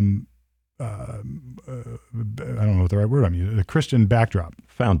 I don't know what the right word I'm using, the Christian backdrop.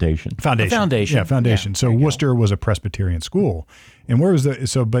 Foundation. Yeah, foundation. Yeah, so Worcester was a Presbyterian school. And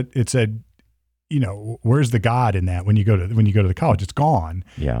but it said, where's the God in that when you go to the college? It's gone.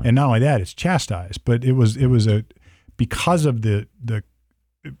 Yeah. And not only that, it's chastised. But it was because of the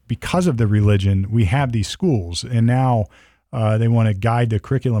religion, we have these schools, and now they want to guide the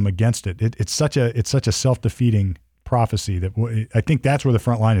curriculum against it. It's such a self-defeating prophecy that I think that's where the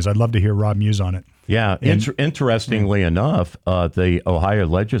front line is. I'd love to hear Rob Muse on it. Yeah. Interestingly enough, the Ohio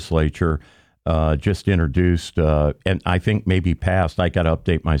legislature just introduced, and I think maybe passed, I got to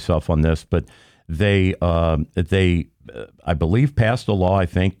update myself on this, but they I believe passed a law. I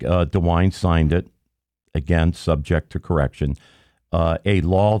think DeWine signed it, again, subject to correction, a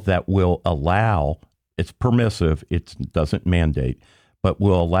law that will allow, it's permissive, it doesn't mandate, but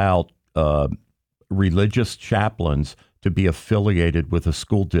will allow religious chaplains to be affiliated with a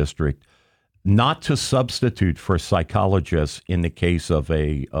school district, not to substitute for psychologists in the case of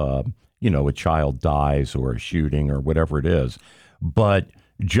a child dies or a shooting or whatever it is, but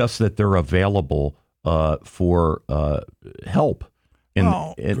just that they're available for help.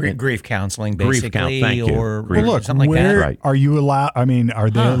 Grief counseling, basically, thank you. or Look, something like that. Right. Are you allowed? I mean, are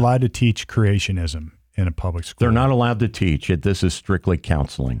they allowed to teach creationism in a public school? They're not allowed to teach it. This is strictly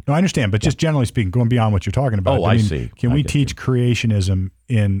counseling. No, I understand, but just generally speaking, going beyond what you're talking about. Oh, I see. Can I we get teach creationism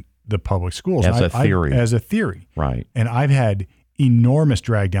in the public schools? As a theory. As a theory. Right. And I've had enormous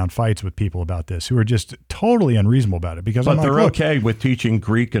drag down fights with people about this who are just totally unreasonable about it because But I'm like, they're look, okay with teaching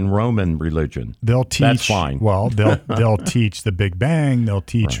Greek and Roman religion. they'll teach. That's fine. Well, they'll teach the Big Bang. They'll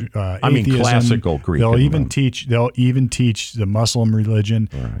teach atheism. Classical Greek. They'll and even Roman. teach. They'll even teach the Muslim religion.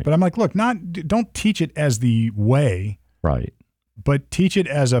 Right. But I'm like, look, don't teach it as the way, Right. but teach it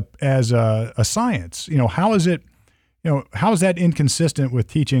as a science. How is it? How is that inconsistent with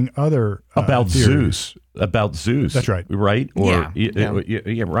teaching other About theories? Zeus. About Zeus. That's right. Right? Or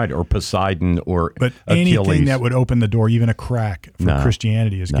Yeah. right. Or Poseidon or But Achilles. anything that would open the door, even a crack for No.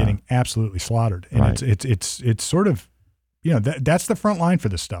 Christianity, is No. getting absolutely slaughtered. And Right. it's sort of, that's the front line for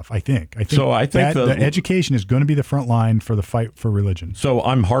this stuff. I think. So I think that the education is going to be the front line for the fight for religion. So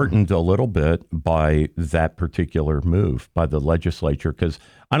I'm heartened a little bit by that particular move by the legislature because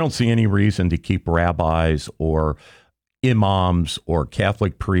I don't see any reason to keep rabbis or imams or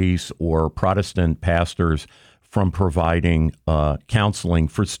Catholic priests or Protestant pastors from providing counseling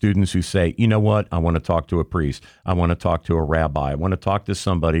for students who say, you know what, I want to talk to a priest. I want to talk to a rabbi. I want to talk to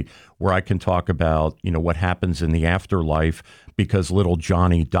somebody where I can talk about, what happens in the afterlife because little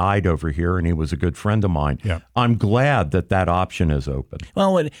Johnny died over here and he was a good friend of mine. Yeah. I'm glad that option is open.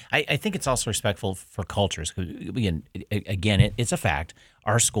 Well, I think it's also respectful for cultures. Again, it's a fact.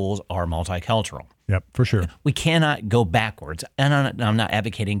 Our schools are multicultural. Yep, for sure. We cannot go backwards, and I'm not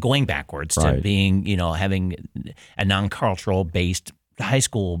advocating going backwards to Right. being, having a non-cultural based high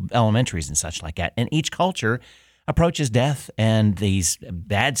school, elementaries, and such like that. And each culture approaches death and these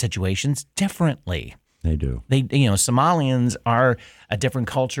bad situations differently. They do. Somalians are a different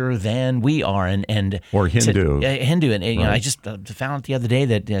culture than we are, and Or Hindu. Hindu, and Right. I just found out the other day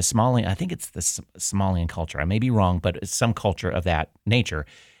that Somalian, I think it's the Somalian culture. I may be wrong, but it's some culture of that nature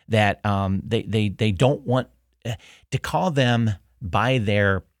that they don't want to call them by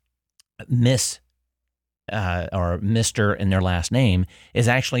their Miss or Mister in their last name is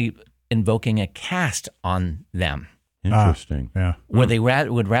actually invoking a caste on them, Interesting. Yeah, where they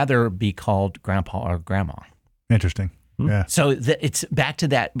would rather be called grandpa or grandma. interesting. Yeah, So it's back to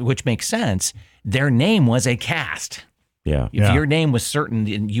that, which makes sense. Their name was a caste. Yeah. If Yeah. your name was certain,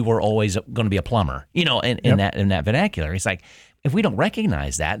 you were always going to be a plumber. In that vernacular, it's like if we don't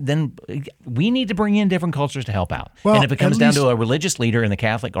recognize that, then we need to bring in different cultures to help out. Well, and if it comes at down least- to a religious leader in the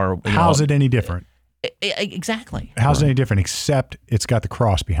Catholic or how's it any different? Exactly. How's it any different? Except it's got the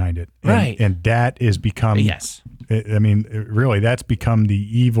cross behind it, Right. And that is become Yes. I mean, really, that's become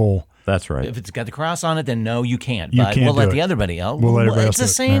the evil. That's right. If it's got the cross on it, then no, you can't. You But can't we'll do let it. the everybody else. We'll let everybody it's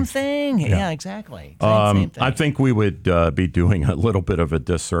else the do it. same Yeah. thing. Yeah. Yeah, exactly. Same thing. I think we would be doing a little bit of a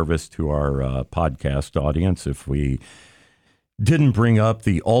disservice to our podcast audience if we didn't bring up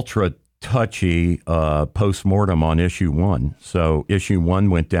the ultra touchy postmortem on issue 1. So issue 1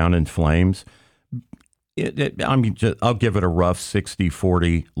 went down in flames. I'll give it a rough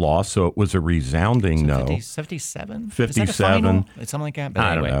 60-40 loss. So it was a resounding no. 57? 57. It's something like that. But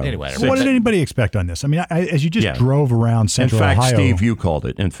I don't know. anyway. Six- What did anybody expect on this? I mean, as you just Yeah. drove around In Central fact, Ohio, Steve, you called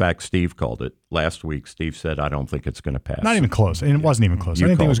it. In fact, Steve called it. Last week, Steve said, I don't think it's going to pass. not even close, and it wasn't even close. You I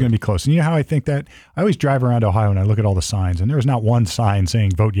didn't think it was called going to be close. And you know how I think that? I always drive around Ohio and I look at all the signs, and there was not one sign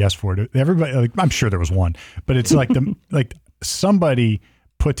saying "vote yes" for it. Everybody, I'm sure there was one, but it's like somebody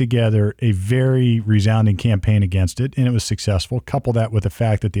put together a very resounding campaign against it, and it was successful. Couple that with the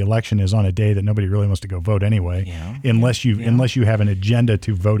fact that the election is on a day that nobody really wants to go vote anyway, unless you have an agenda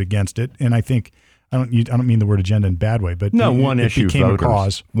to vote against it. And I think I don't mean the word agenda in a bad way, but No, it one issue became voters. a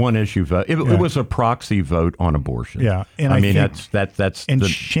cause. One issue vote. It was a proxy vote on abortion. Yeah, and I I mean think- that's And the,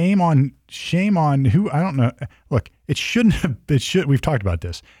 shame on who, I don't know. Look, it shouldn't have. We've talked about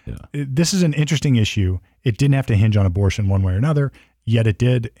this. Yeah. This is an interesting issue. It didn't have to hinge on abortion one way or another, yet it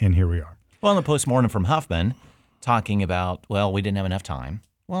did, and here we are. Well, in the postmortem from Huffman, talking about, well, we didn't have enough time.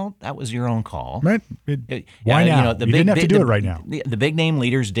 Well, that was your own call. Right? Why now? You didn't have to do it right now. The big name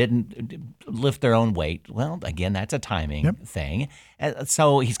leaders didn't lift their own weight. Well, again, that's a timing thing.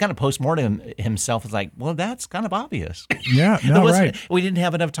 So he's kind of postmortem himself. It's like, well, that's kind of obvious. Yeah, no, right. We didn't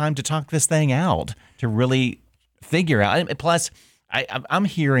have enough time to talk this thing out to really figure out. Plus, I'm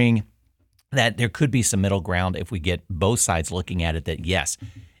hearing that there could be some middle ground if we get both sides looking at it, that yes,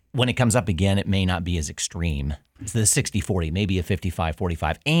 when it comes up again, it may not be as extreme. It's the 60-40, maybe a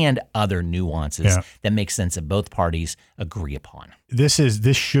 55-45, and other nuances that make sense that both parties agree upon. This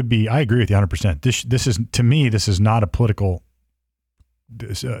should be, I agree with you 100%. This is, to me, this is not a political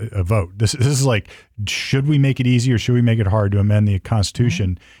a vote. This is like, should we make it easy or should we make it hard to amend the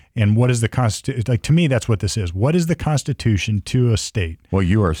Constitution? And what is the Constitution? Like, to me, that's what this is. What is the Constitution to a state? well,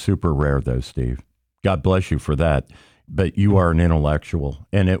 you are super rare though, Steve. God bless you for that. but you are an intellectual,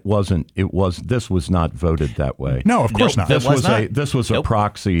 and this was not voted that way. No, of course Nope. not. This was a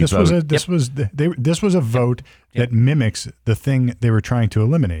proxy This vote. this was a vote that mimics the thing they were trying to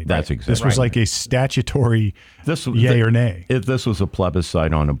eliminate. That's exactly This was right. like a statutory yay or nay. This was a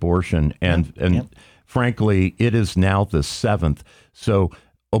plebiscite on abortion, and frankly, it is now the 7th. So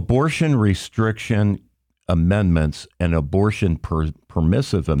abortion restriction amendments and abortion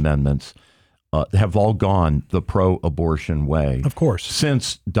permissive amendments have all gone the pro-abortion way. Of course.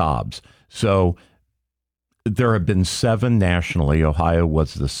 Since Dobbs. So there have been 7 nationally. Ohio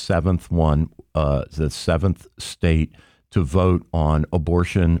was the 7th one, the 7th state to vote on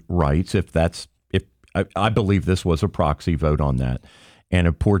abortion rights. I believe this was a proxy vote on that. And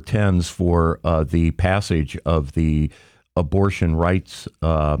it portends for the passage of the abortion rights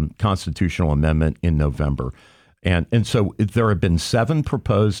constitutional amendment in November. And so there have been 7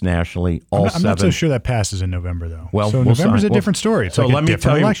 proposed nationally. I'm not so sure that passes in November, though. Well, so November's a different story. It's like a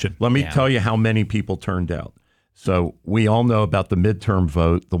different election. Let me tell you how many people turned out. So we all know about the midterm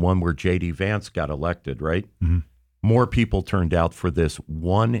vote, the one where J.D. Vance got elected, right? Mm-hmm. More people turned out for this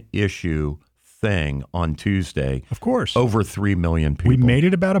one issue thing on Tuesday. Of course. Over 3 million people. We made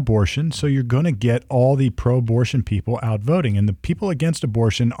it about abortion, so you're going to get all the pro-abortion people out voting. And the people against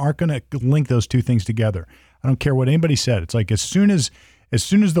abortion aren't going to link those two things together. I don't care what anybody said. It's like as soon as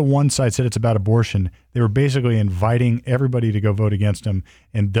the one side said it's about abortion, they were basically inviting everybody to go vote against them.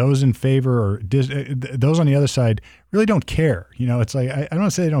 And those in favor or those on the other side really don't care. You know, it's like I don't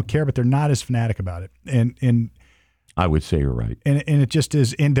want to say they don't care, but they're not as fanatic about it. And I would say you're right. And it just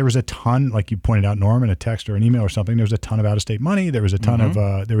is. And there was a ton, like you pointed out, Norm, in a text or an email or something. There was a ton of out-of-state money. There was a ton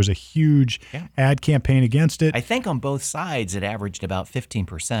of. There was a huge ad campaign against it. I think on both sides it averaged about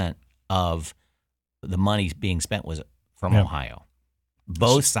 15% of the money being spent was from Ohio.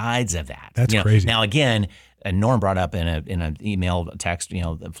 Both sides of that. That's crazy. Now again, Norm brought up in an email text,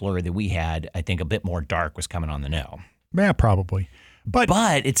 the flurry that we had. I think a bit more dark was coming on the no. Yeah, probably. But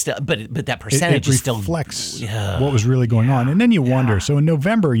it's still, but that percentage it is still reflects what was really going on. And then you wonder. So in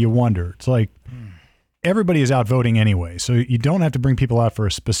November, you wonder. It's like everybody is out voting anyway. So you don't have to bring people out for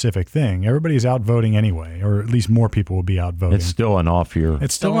a specific thing. Everybody is out voting anyway, or at least more people will be out voting. It's still an off year.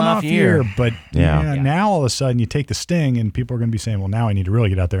 It's still an off year. But now all of a sudden you take the sting and people are going to be saying, well, now I need to really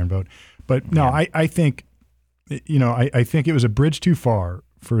get out there and vote. But no, I think, I think it was a bridge too far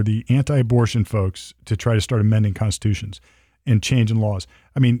for the anti-abortion folks to try to start amending constitutions and changing laws.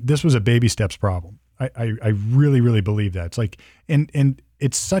 I mean, this was a baby steps problem. I really, really believe that. It's like, and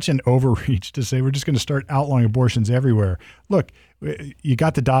it's such an overreach to say we're just going to start outlawing abortions everywhere. Look, you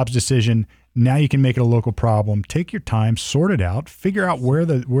got the Dobbs decision. Now you can make it a local problem. Take your time, sort it out, figure out where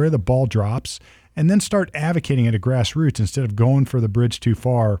the ball drops, and then start advocating at a grassroots instead of going for the bridge too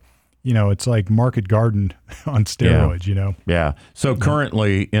far. It's like Market Garden on steroids. Yeah. So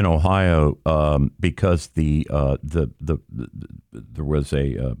currently in Ohio, because there was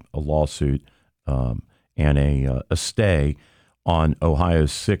a lawsuit and a stay on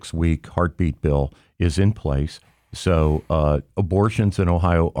Ohio's 6-week heartbeat bill is in place. So abortions in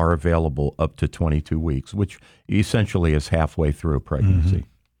Ohio are available up to 22 weeks, which essentially is halfway through a pregnancy.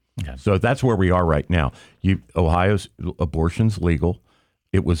 Mm-hmm. Okay. So that's where we are right now. Ohio's abortion's legal.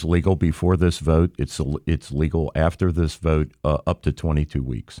 It was legal before this vote. It's legal after this vote up to 22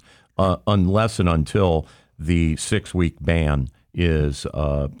 weeks, unless and until the 6-week ban is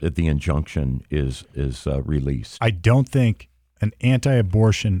the injunction is released. I don't think an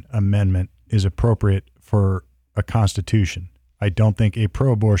anti-abortion amendment is appropriate for a constitution. I don't think a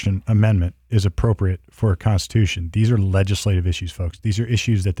pro-abortion amendment is appropriate for a constitution. These are legislative issues, folks. These are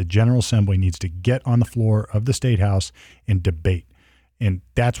issues that the General Assembly needs to get on the floor of the State House and debate. And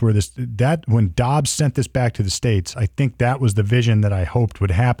that's where when Dobbs sent this back to the states, I think that was the vision that I hoped would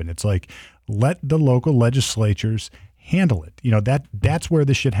happen. It's like, let the local legislatures handle it. That's where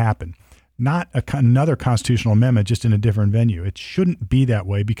this should happen. Not another constitutional amendment just in a different venue. It shouldn't be that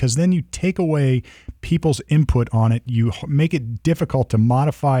way, because then you take away people's input on it. You make it difficult to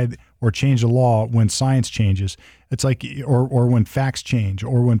modify or change the law when science changes. It's like, or when facts change,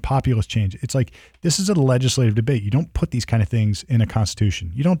 or when populists change. It's like, this is a legislative debate. You don't put these kind of things in a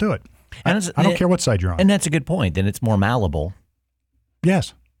constitution. You don't do it. I don't care what side you're on. And that's a good point. Then it's more malleable.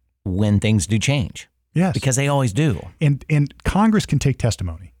 Yes. When things do change. Yes. Because they always do. And Congress can take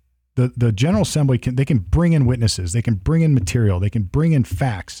testimony. The General Assembly can bring in witnesses, they can bring in material, they can bring in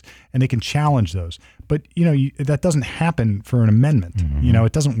facts, and they can challenge those. But that doesn't happen for an amendment. Mm-hmm.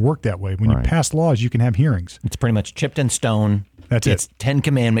 It doesn't work that way. When you pass laws, you can have hearings. It's pretty much chipped in stone. It's it. It's 10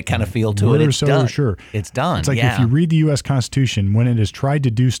 Commandment kind of feel to it. It's done. Sure. It's done. It's like if you read the U.S. Constitution, when it has tried to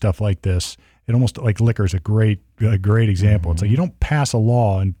do stuff like this it almost like liquor is a great example. It's like you don't pass a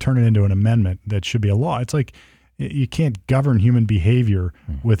law and turn it into an amendment that should be a law. It's like you can't govern human behavior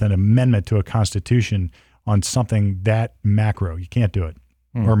with an amendment to a constitution on something that macro. You can't do it.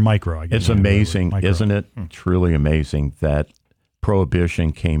 Or micro, I guess. It's amazing, isn't it? Truly amazing that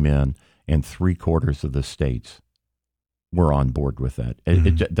prohibition came in and 3/4 of the states were on board with that.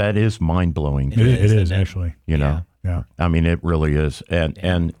 That is mind-blowing. It is actually. You know? Yeah. I mean, it really is.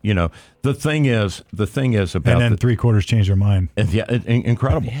 And you know, the thing is about and then 3/4 changed their mind.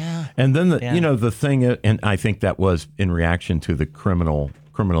 Incredible. Yeah. And then the thing is, and I think that was in reaction to the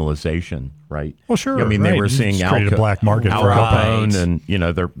criminalization, right? Well, sure. I mean, right. they were seeing Al black market for alcohol, Right. and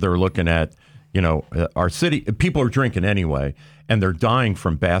they're looking at our city. People are drinking anyway, and they're dying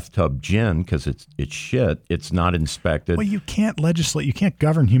from bathtub gin because it's shit. It's not inspected. Well, you can't legislate. You can't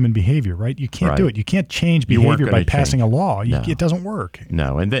govern human behavior, right? You can't do Right. it. You can't change You weren't behavior by gonna passing change. a law. No. It doesn't work.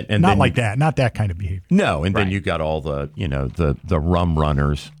 No, and then Not like that. Not that kind of behavior. No, and then Right. you got all the the rum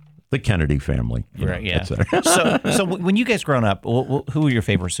runners, the Kennedy family, Right, yeah. et cetera. So when you guys grown up, who were your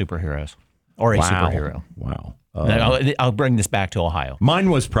favorite superheroes or a superhero? Wow. I'll bring this back to Ohio. Mine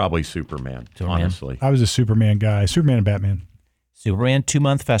was probably Superman, honestly. I was a Superman guy. Superman and Batman. Superman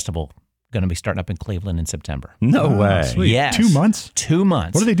 2-month festival going to be starting up in Cleveland in September. No way. Sweet. Yes. 2 months? 2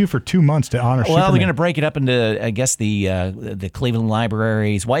 months. What do they do for 2 months to honor Well, Superman? they're going to break it up into, I guess, the Cleveland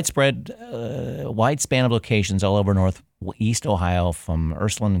Libraries, wide span of locations all over northeast Ohio, from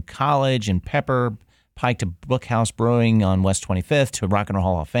Ursuline College and Pepper Pike to Bookhouse Brewing on West 25th to Rock and Roll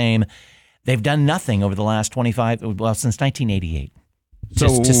Hall of Fame. They've done nothing over the last since 1988.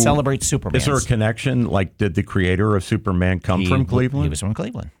 Just to celebrate Superman. Is there a connection? Like, did the creator of Superman come from Cleveland? He was from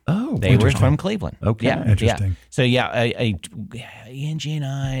Cleveland. Oh, they were from Cleveland. Okay. Yeah, Interesting. Yeah. So yeah, Angie and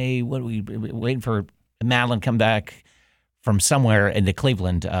I, what are we waiting for Madeline to come back from somewhere in the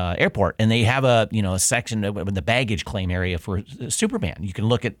Cleveland airport, and they have a section of the baggage claim area for Superman. You can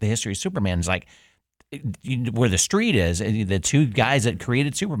look at the history of Superman. It's like where the street is. The two guys that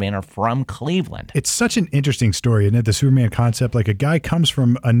created Superman are from Cleveland. It's such an interesting story, isn't it? The Superman concept. Like a guy comes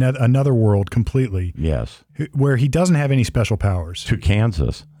from another world completely. Yes. Where he doesn't have any special powers. To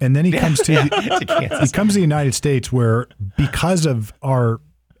Kansas. And then he comes to Kansas. he comes to the United States, where because of our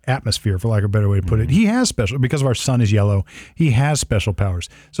atmosphere, for lack of a better way to put it, he has because of our sun is yellow, he has special powers.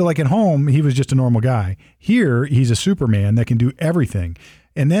 So like at home, he was just a normal guy. Here, he's a Superman that can do everything.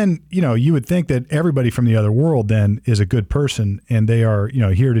 And then, you would think that everybody from the other world then is a good person and they are,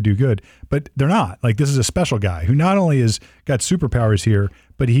 here to do good, but they're not. Like, this is a special guy who not only has got superpowers here,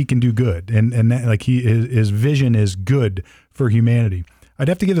 but he can do good. And that, like, his vision is good for humanity. I'd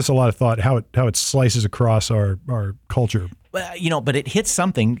have to give this a lot of thought, how it slices across our culture. Well, but it hits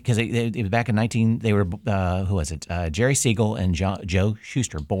something because it was back in they were, who was it? Jerry Siegel and Joe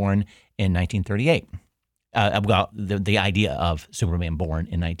Shuster, born in 1938. About the idea of Superman born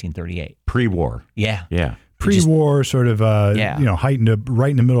in 1938. Pre-war. Yeah. Yeah. Pre-war, sort of, heightened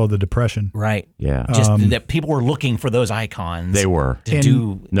right in the middle of the Depression. Right. Yeah. Just that people were looking for those icons. They were.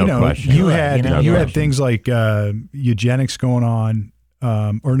 No question. You had No had things like eugenics going on,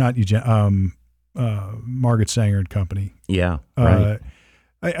 or not Margaret Sanger and Company. Yeah. Right.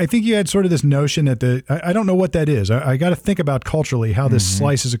 I think you had sort of this notion that I don't know what that is. I got to think about culturally how this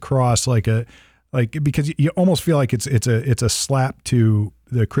slices across because you almost feel like it's a slap to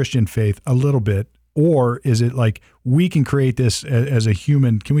the Christian faith a little bit, or is it like we can create this as a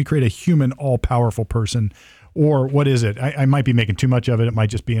human? Can we create a human all-powerful person, or what is it? I might be making too much of it. It might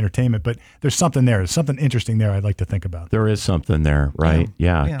just be entertainment, but there's something there. There's something interesting there. I'd like to think about. There is something there, right?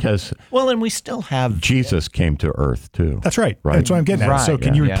 Yeah, because and we still have Jesus came to Earth too. That's right. Right. That's what I'm getting at. Right. So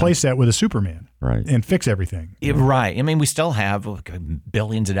can you replace that with a Superman? Right. And fix everything. Right. I mean, we still have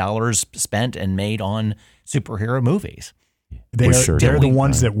billions of dollars spent and made on superhero movies. They're the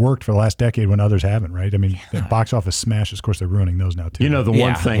ones that worked for the last decade when others haven't, right? I mean, the box office smashes, of course, they're ruining those now, too. The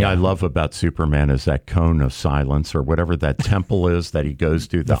one thing I love about Superman is that cone of silence, or whatever that temple is that he goes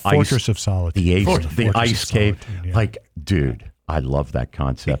to. The Fortress of Solitude. The ice cave. Yeah. Like, dude, I love that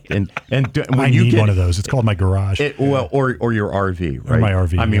concept. And when I need one of those. It's called my garage. Or your RV, right? Or my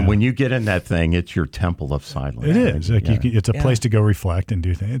RV. I mean, when you get in that thing, it's your temple of silence. It is. It's a place to go reflect and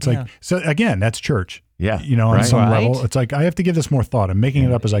do things. It's like, so again, that's church. Yeah. On some level, it's like I have to give this more thought. I'm making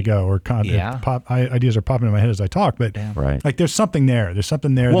it up as I go, or ideas are popping in my head as I talk. But like, there's something there. There's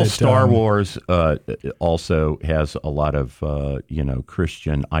something there. Well, that, Star Wars also has a lot of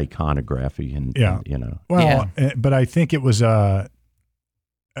Christian iconography, and but I think it was. I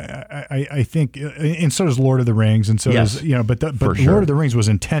think, and so does Lord of the Rings, and so does but Lord of the Rings was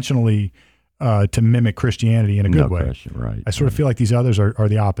intentionally to mimic Christianity in a good No way. question, right. I sort of feel like these others are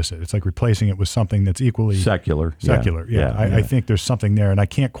the opposite. It's like replacing it with something that's equally Secular. Yeah. I think there's something there, and I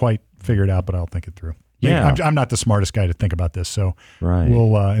can't quite figure it out, but I'll think it through. Yeah. I'm not the smartest guy to think about this, so Right.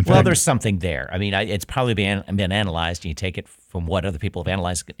 we'll. In fact, there's something there. I mean, it's probably been analyzed, and you take it from what other people have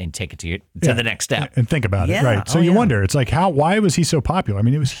analyzed and take it to the next step. and think about it, Yeah. right? So Oh, you yeah. wonder, it's like why was he so popular? I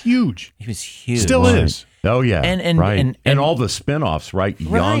mean, it was huge. He was huge. Still is. Oh yeah, And right, and all the spinoffs, right?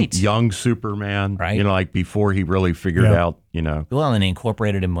 Right. Young Superman, Right. You know, like before he really figured Yeah. out, you know, Well, and they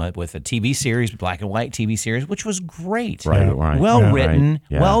incorporated him with a TV series, black and white TV series, which was great. right, Yeah. right, Well yeah, written, right,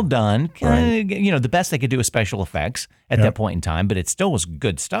 yeah. well done. Right. You know, the best they could do is special effects at Yeah. that point in time, but it still was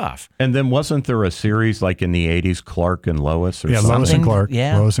good stuff. And then wasn't there a series like in the '80s, Clark and Lois, or Yeah, something? Lois and Clark.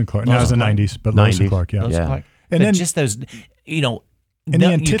 Yeah. Lois and Clark. No, it was the '90s, but Lois and 90s. Clark. Yeah. Those Yeah. Clark. And But then- just those, you know, And the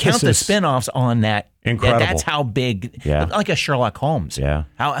you count the antithesis- spin-offs on that. Incredible. That's how big, Yeah. like a Sherlock Holmes. Yeah.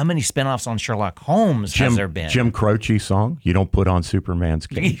 How many spin-offs on Sherlock Holmes has there been? Jim Croce song, "You Don't Put on Superman's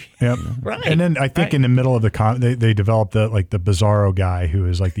Cape." Yep. Right. And then I think Right. in the middle of the they developed the Bizarro guy who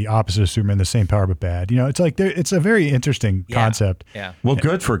is like the opposite of Superman, the same power but bad. You know, it's like it's a very interesting concept. Yeah. Well,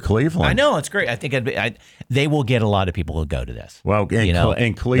 good for Cleveland. I know, it's great. I think they will get a lot of people who go to this. Well, and, You know,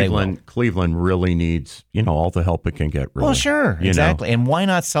 and they Cleveland really needs, you know, all the help it can get. Really. Well, sure, You know? exactly. And why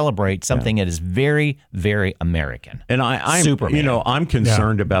not celebrate something that is very, very American? And I'm, Superman. you know, I'm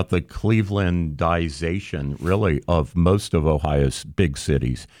concerned about the Clevelandization, really, of most of Ohio's big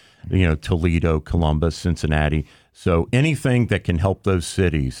cities. You know, Toledo, Columbus, Cincinnati. So anything that can help those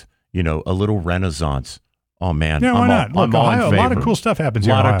cities, you know, a little renaissance. Oh man, Yeah, why not? Look, I'm all in Ohio, a lot of favor. cool stuff happens A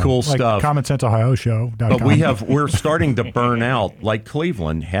here. lot in of Ohio. cool like stuff. Common Sense Ohio Show. But we're starting to burn out, like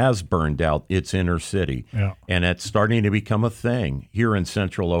Cleveland has burned out its inner city. Yeah. And it's starting to become a thing. Here in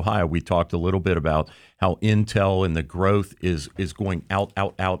central Ohio, we talked a little bit about how Intel and the growth is going out,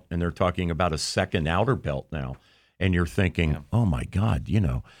 and they're talking about a second outer belt now. And you're thinking, oh my God, you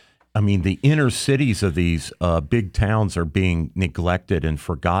know, I mean, the inner cities of these big towns are being neglected and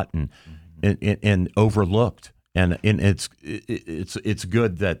forgotten and overlooked. And it's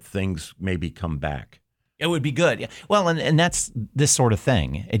good that things maybe come back. It would be good. Yeah. Well, and that's this sort of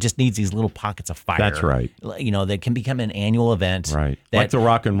thing. It just needs these little pockets of fire. That's right. You know, that can become an annual event. Right. That, Like the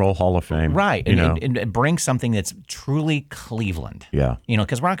Rock and Roll Hall of Fame. right. You know? And bring something that's truly Cleveland. Yeah. You know,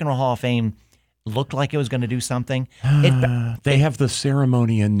 because Rock and Roll Hall of Fame looked like it was going to do something. They have the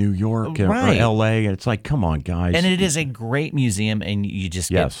ceremony in New York Right. or L.A., and it's like, come on, guys. And it is a great museum, and you just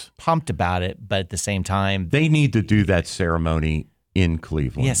Yes. get pumped about it. But at the same time, They need to do that ceremony in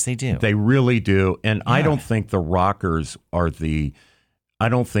Cleveland. yes, they do. They really do. And I don't think the Rockers I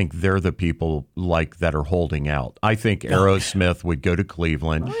don't think they're the people like that are holding out. I think Aerosmith would go to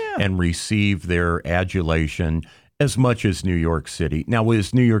Cleveland and receive their adulation as much as New York City. Now,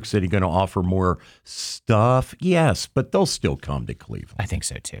 is New York City going to offer more stuff? Yes, but they'll still come to Cleveland. I think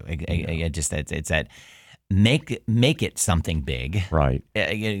so too. It's that make it something big. Right.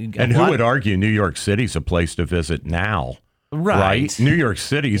 And And who would argue New York City's a place to visit now? Right. New York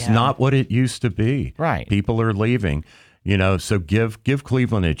City's Yeah. not what it used to be. Right. People are leaving. You know, so give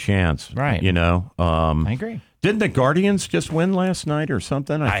Cleveland a chance. Right. You know. I agree. Didn't the Guardians just win last night or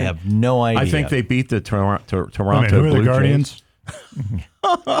something? I have no idea. I think they beat the Toronto who are Blue the Guardians? Jays.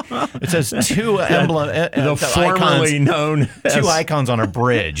 It says two The formerly known as, two icons on a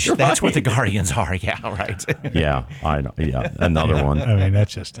bridge. That's what the Guardians are. Yeah, right. Yeah, I know. Yeah, another one. I mean,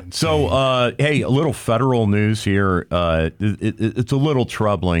 that's just insane. So, hey, a little federal news here. It's a little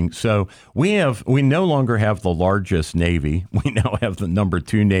troubling. So we no longer have the largest Navy. We now have the number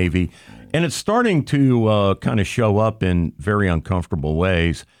 2 Navy, and it's starting to kind of show up in very uncomfortable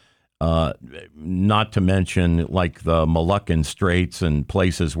ways. Not to mention like the Moluccan Straits and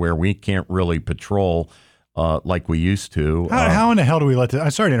places where we can't really patrol like we used to. How in the hell do we let this? I'm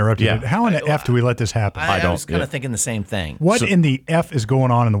sorry to interrupt you. Yeah. But how in the F do we let this happen? I don't- was kind of thinking the same thing. What in the F is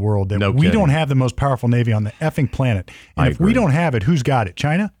going on in the world that No we kidding. don't have the most powerful Navy on the effing planet? And I if we agree. don't have it, who's got it?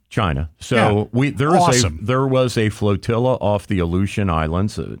 China? China. So Yeah. Awesome. there was a flotilla off the Aleutian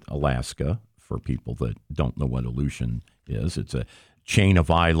Islands, Alaska. For people that don't know what Aleutian is, it's a chain of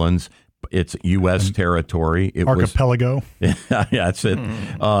islands. It's U.S. territory. It was Archipelago? yeah, that's it.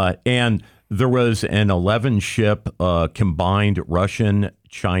 And there was an 11-ship combined Russian,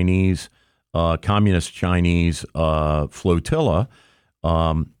 Chinese, communist Chinese flotilla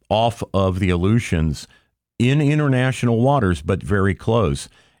off of the Aleutians in international waters, but very close.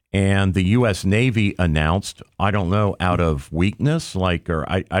 And the U.S. Navy announced, I don't know, out of weakness, or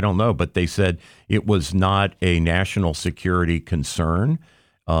I don't know, but they said it was not a national security concern,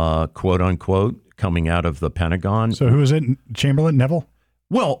 quote unquote, coming out of the Pentagon. So who is it? Chamberlain? Neville?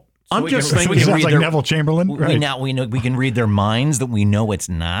 Well, I'm just thinking. It sounds like Neville Chamberlain. We know we can read their minds that we know it's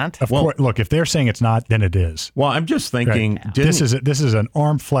not. Of course, look, if they're saying it's not, then it is. Well, I'm just thinking. Right. This is an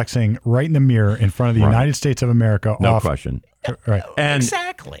arm flexing right in the mirror in front of the United States of America. No question. Right. And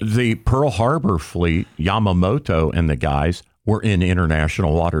exactly. The Pearl Harbor fleet, Yamamoto and the guys were in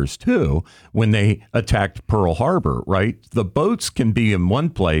international waters too when they attacked Pearl Harbor. Right. The boats can be in one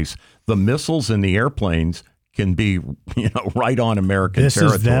place. The missiles and the airplanes can be, right on American territory.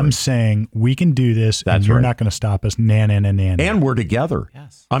 This is them saying, we can do this, and you're not going to stop us, And we're together.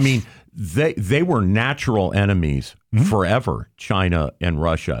 Yes. I mean, they were natural enemies forever, China and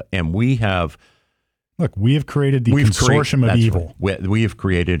Russia. And we have... Look, we have created the consortium of evil. Right. We have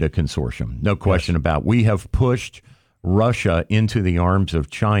created a consortium, no question about it. We have pushed Russia into the arms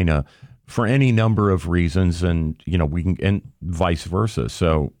of China for any number of reasons, and we can, and vice versa.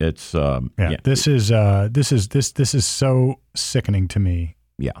 So it's this is so sickening to me.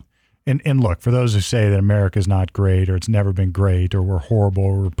 Yeah. And look, for those who say that America's not great, or it's never been great, or we're horrible,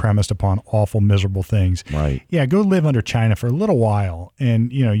 or we're premised upon awful, miserable things. Right. Yeah, go live under China for a little while,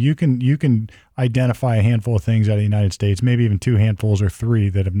 and you can identify a handful of things out of the United States, maybe even 2 handfuls or 3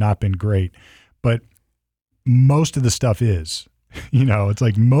 that have not been great, but most of the stuff is. It's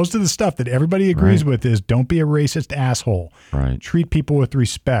like most of the stuff that everybody agrees with is don't be a racist asshole. Right. Treat people with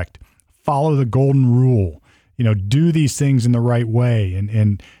respect. Follow the golden rule. Do these things in the right way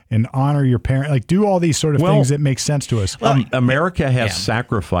and honor your parent. Like, do all these sort of things that make sense to us. America has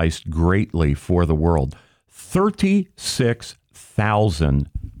sacrificed greatly for the world. 36,000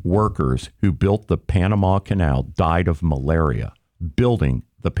 workers who built the Panama Canal died of malaria building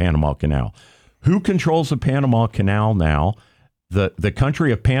the Panama Canal. Who controls the Panama Canal now? The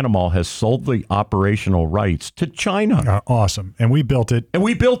country of Panama has sold the operational rights to China. Awesome. And we built it.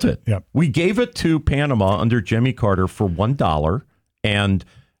 Yep. We gave it to Panama under Jimmy Carter for $1, and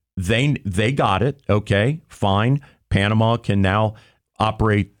they got it. Okay, fine. Panama can now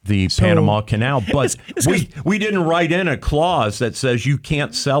operate the Panama Canal, but we didn't write in a clause that says you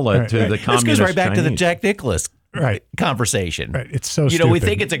can't sell it to the communist Chinese. This goes right back to the Jack Nicklaus conversation. Right. It's so stupid. We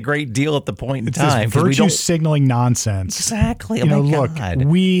think it's a great deal at the point in time. This virtue signaling nonsense. Exactly. Look,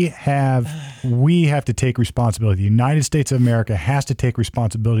 we have to take responsibility. The United States of America has to take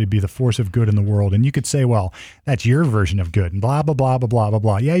responsibility to be the force of good in the world. And you could say, well, that's your version of good and blah, blah, blah, blah, blah, blah,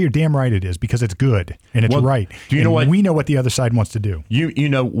 blah. Yeah, you're damn right it is, because it's good and it's right. Do you know what? We know what the other side wants to do. You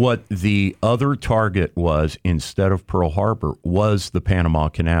know what the other target was instead of Pearl Harbor was the Panama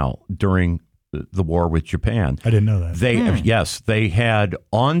Canal during the war with Japan. I didn't know that. They had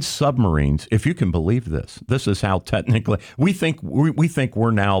on submarines. If you can believe this, this is how technically we think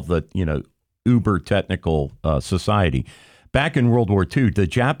we're now the uber technical society. Back in World War II, the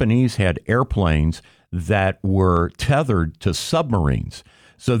Japanese had airplanes that were tethered to submarines.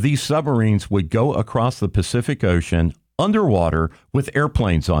 So these submarines would go across the Pacific Ocean underwater with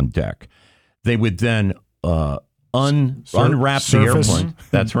airplanes on deck. They would then unwrap the airplane.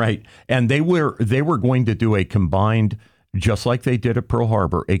 That's right. And they were going to do a combined, just like they did at Pearl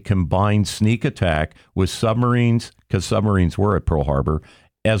Harbor, a combined sneak attack with submarines, because submarines were at Pearl Harbor,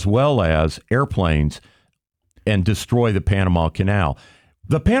 as well as airplanes, and destroy the Panama Canal.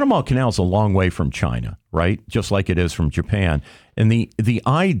 The Panama Canal is a long way from China, right? Just like it is from Japan. And the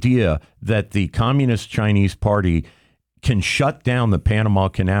idea that the Communist Chinese Party can shut down the Panama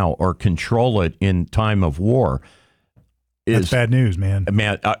Canal or control it in time of war, that's bad news, man.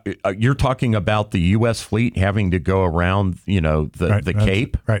 You're talking about the U.S. fleet having to go around, the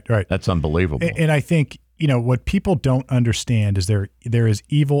Cape. Right. That's unbelievable. And I think, what people don't understand is there is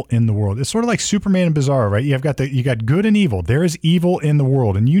evil in the world. It's sort of like Superman and Bizarro, right? You got good and evil. There is evil in the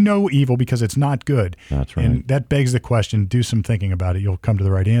world, and evil because it's not good. That's right. And that begs the question. Do some thinking about it. You'll come to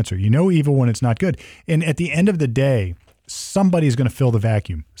the right answer. Evil when it's not good. And at the end of the day, somebody's going to fill the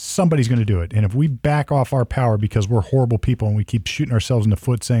vacuum. Somebody's going to do it. And if we back off our power because we're horrible people and we keep shooting ourselves in the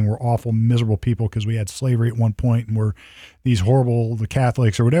foot saying we're awful, miserable people because we had slavery at one point and we're these horrible, the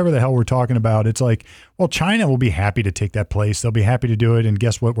Catholics or whatever the hell we're talking about, it's like, well, China will be happy to take that place. They'll be happy to do it. And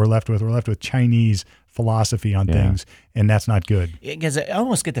guess what we're left with? We're left with Chinese philosophy on things, and that's not good. Because I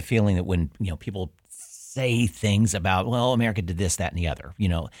almost get the feeling that when people say things about, well, America did this, that, and the other,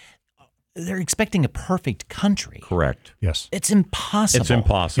 they're expecting a perfect country. Correct. Yes. It's impossible.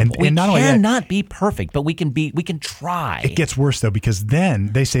 And we not only cannot be perfect, but we can try. It gets worse though, because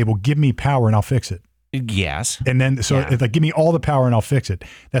then they say, well, give me power and I'll fix it. Yes. And then it's like, give me all the power and I'll fix it.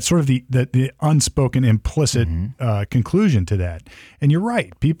 That's sort of the unspoken implicit conclusion to that. And you're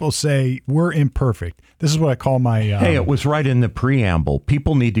right. People say we're imperfect. This is what I call my... hey, it was right in the preamble.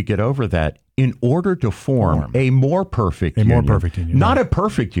 People need to get over that. in order to form a more perfect A union. more perfect union, Not right. a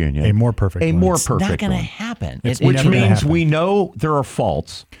perfect union. A more perfect A one. more It's perfect not going to one. happen. It's Which never gonna means happen. we know there are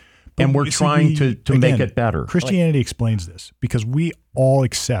faults, and we're You see, trying to make again, it better. Christianity explains this because we all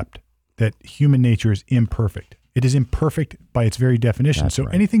accept that human nature is imperfect. It is imperfect by its very definition. That's so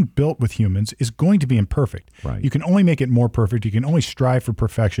right. anything built with humans is going to be imperfect. Right. You can only make it more perfect. You can only strive for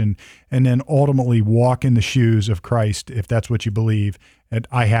perfection and then ultimately walk in the shoes of Christ if that's what you believe. And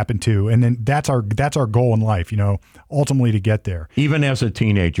I happen to. And then that's our goal in life, ultimately to get there. Even as a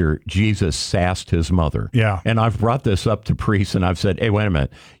teenager, Jesus sassed his mother. Yeah. And I've brought this up to priests, and I've said, hey, wait a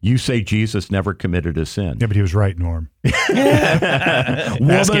minute. You say Jesus never committed a sin. Yeah, but he was right, Norm.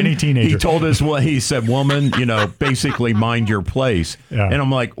 Woman, Ask any teenager. He told us what he said, woman, basically mind your place. Yeah. And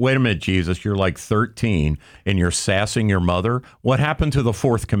I'm like, wait a minute, Jesus, you're like 13 and you're sassing your mother. What happened to the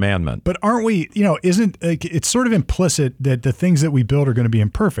fourth commandment? But aren't we, it's sort of implicit that the things that we build are going to be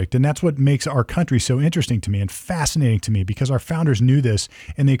imperfect. And that's what makes our country so interesting to me and fascinating to me because our founders knew this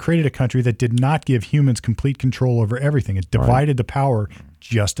and they created a country that did not give humans complete control over everything. It divided the power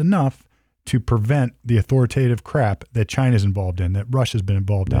just enough to prevent the authoritative crap that China's involved in, that Russia's been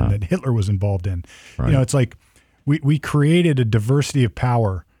involved in, that Hitler was involved in. Right. It's like we created a diversity of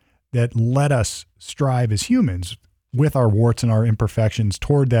power that let us strive as humans with our warts and our imperfections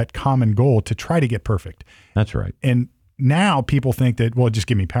toward that common goal to try to get perfect. That's right. And now people think that, well, just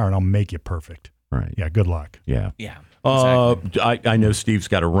give me power and I'll make you perfect. Right. Yeah, good luck. Yeah. Yeah. Exactly. I know Steve's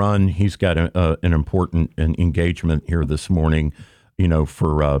got to run. He's got an important engagement here this morning,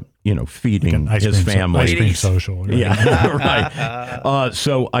 for feeding Like an his family. Ice cream social. Right? Yeah, right.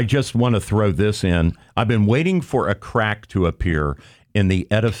 So I just want to throw this in. I've been waiting for a crack to appear in the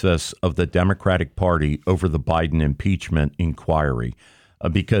edifice of the Democratic Party over the Biden impeachment inquiry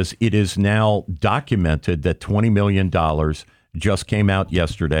because it is now documented that $20 million just came out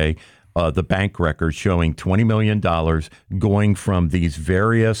yesterday. The bank record showing $20 million going from these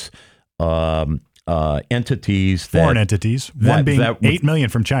various entities, Foreign entities, one being $8 million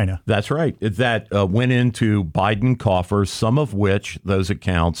from China. That's right. That went into Biden coffers, some of which those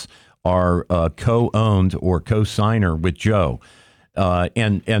accounts are co-owned or co-signer with Joe.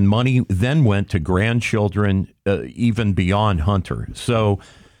 And money then went to grandchildren, even beyond Hunter. So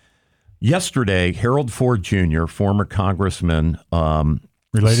yesterday, Harold Ford Jr., former congressman.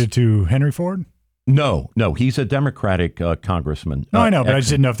 Related to Henry Ford? No, he's a Democratic congressman. No, I know, but I just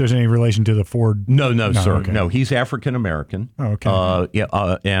didn't know if there's any relation to the Ford. No, sir. Okay. No, he's African American. Oh,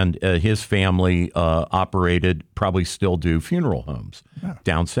 okay. And his family operated, probably still do, funeral homes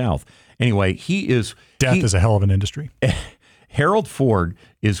down south. Anyway, Death is a hell of an industry. Harold Ford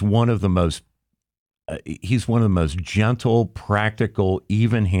is one of the most. He's one of the most gentle, practical,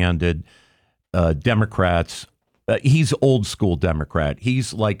 even-handed Democrats. He's old school Democrat.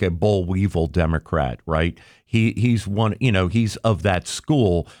 He's like a boll weevil Democrat, right? He's one, he's of that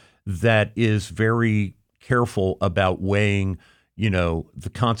school that is very careful about weighing,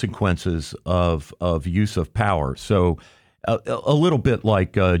 the consequences of use of power. So a little bit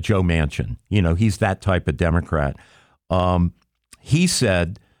like Joe Manchin, he's that type of Democrat. He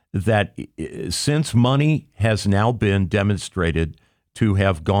said that since money has now been demonstrated to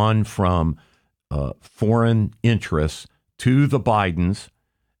have gone from foreign interests to the Bidens,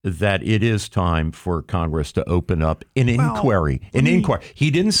 that it is time for Congress to open up an inquiry.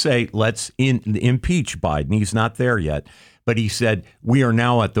 He didn't say let's impeach Biden. He's not there yet. But he said we are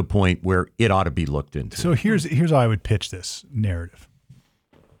now at the point where it ought to be looked into. So here's how I would pitch this narrative.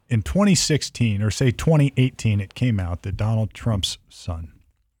 In 2016, or say 2018, it came out that Donald Trump's son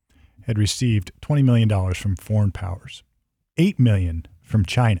had received $20 million from foreign powers, $8 million from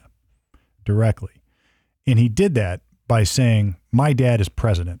China directly. And he did that by saying, my dad is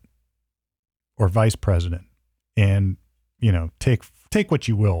president or vice president. And, take what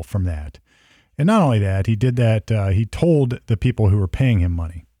you will from that. And not only that, he did that. He told the people who were paying him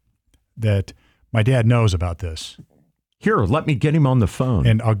money that my dad knows about this. Here, let me get him on the phone.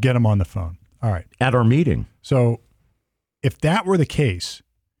 And I'll get him on the phone. All right. At our meeting. So if that were the case,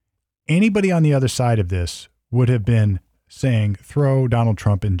 anybody on the other side of this would have been saying, throw Donald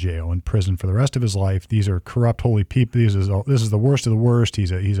Trump in jail, in prison for the rest of his life. These are corrupt, holy people. This is the worst of the worst.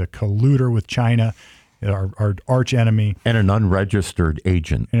 He's a colluder with China, our arch enemy. And an unregistered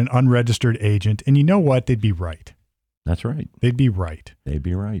agent. And an unregistered agent. And you know what? They'd be right. That's right. They'd be right. They'd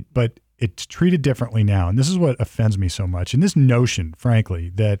be right. But it's treated differently now. And this is what offends me so much. And this notion, frankly,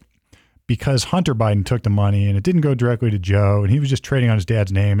 that because Hunter Biden took the money and it didn't go directly to Joe and he was just trading on his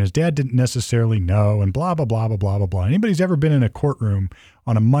dad's name and his dad didn't necessarily know and blah, blah, blah, blah, blah, blah, blah. Anybody's ever been in a courtroom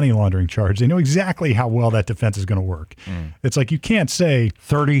on a money laundering charge, they know exactly how well that defense is going to work. It's like you can't say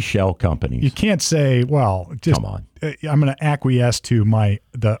 30 shell companies. You can't say, well, just Come on. I'm going to acquiesce to my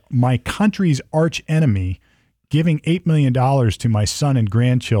country's arch enemy giving $8 million to my son and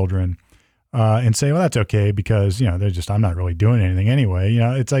grandchildren and say, well, that's okay because, they're just, I'm not really doing anything anyway.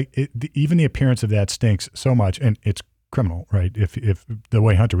 It's like even the appearance of that stinks so much, and it's criminal, right? If the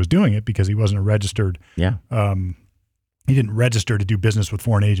way Hunter was doing it, because he wasn't a registered, Yeah. He didn't register to do business with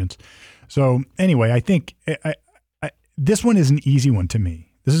foreign agents. So anyway, I think this one is an easy one to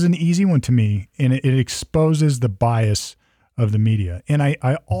me. This is an easy one to me, and it exposes the bias of the media. And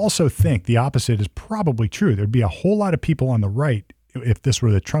I also think the opposite is probably true. There'd be a whole lot of people on the right if this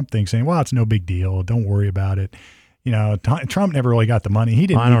were the Trump thing saying, well, it's no big deal. Don't worry about it. Trump never really got the money. He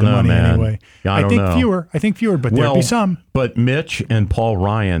didn't need the money anyway. I think fewer, but there'd be some. But Mitch and Paul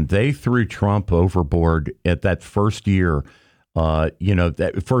Ryan, they threw Trump overboard at that first year,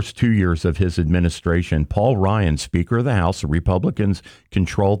 that first 2 years of his administration. Paul Ryan, Speaker of the House, the Republicans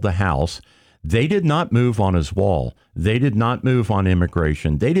controlled the House. They did not move on his wall. They did not move on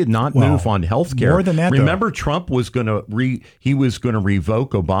immigration. They did not move on health care. More than that, remember, Trump was going to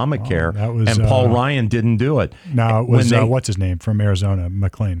revoke Obamacare, and Paul Ryan didn't do it. No, it was what's his name from Arizona,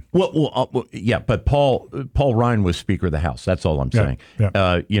 McLean. Yeah, but Paul Ryan was Speaker of the House. That's all I'm saying. Yeah.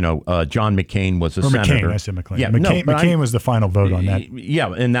 John McCain was a McCain, senator. I said McLean. Yeah, McCain was the final vote on that.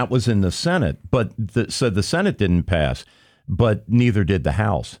 Yeah, and that was in the Senate, but so the Senate didn't pass, but neither did the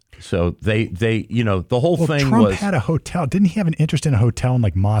House. So the whole thing Trump was. had a hotel. Didn't he have an interest in a hotel in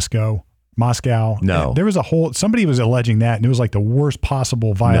like Moscow? No. There was somebody was alleging that, and it was like the worst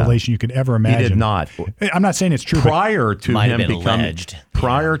possible violation you could ever imagine. He did not. I'm not saying it's true. Prior to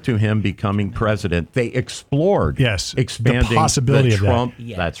him becoming president, they explored expanding the possibility of Trump.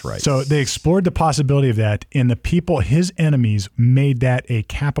 that. That's right. So they explored the possibility of that, and the people, his enemies, made that a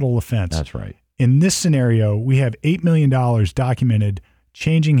capital offense. That's right. In this scenario, we have $8 million documented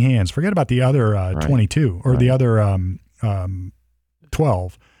changing hands. Forget about the other 22 or the other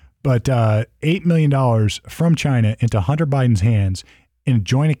 12. But $8 million from China into Hunter Biden's hands in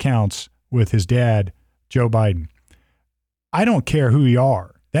joint accounts with his dad, Joe Biden. I don't care who you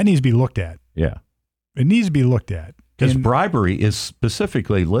are. That needs to be looked at. Yeah. It needs to be looked at. Because bribery is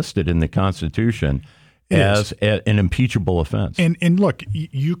specifically listed in the Constitution as an impeachable offense. And look,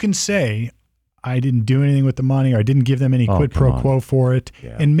 you can say, I didn't do anything with the money or I didn't give them any quid pro quo for it.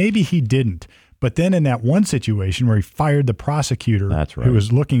 Yeah. And maybe he didn't. But then in that one situation where he fired the prosecutor who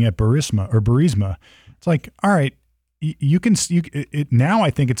was looking at Burisma, it's like, all right, now I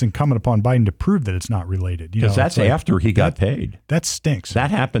think it's incumbent upon Biden to prove that it's not related. Because that's after he got paid. That stinks.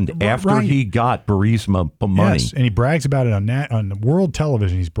 That happened after he got Burisma money. Yes, and he brags about it on world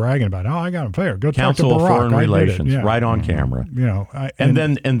television. He's bragging about, I got him fired. Go Council talk to Barack. of Foreign Relations, right on camera. And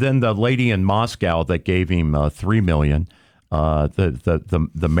then the lady in Moscow that gave him $3 million.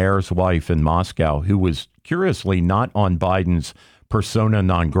 The mayor's wife in Moscow, who was curiously not on Biden's persona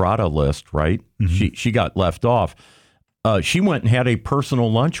non grata list, right? Mm-hmm. She got left off. She went and had a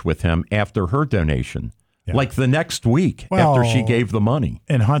personal lunch with him after her donation, like the next week after she gave the money.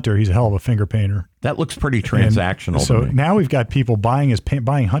 And Hunter, he's a hell of a finger painter. That looks pretty transactional. So to me. Now we've got people buying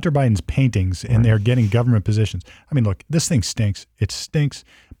Hunter Biden's paintings, and they're getting government positions. I mean, look, this thing stinks. It stinks.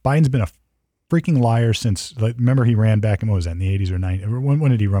 Biden's been a freaking liar since, remember he ran back in, what was that, in the 80s or 90s?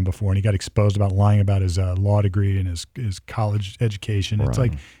 When did he run before? And he got exposed about lying about his law degree and his college education. It's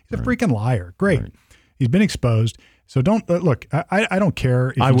like, he's a freaking liar. Great. Right. He's been exposed. So don't, look, I don't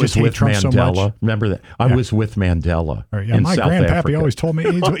care if you just hate Trump Mandela. so much. Remember that? I was with Mandela in my South grandpappy Africa. always told me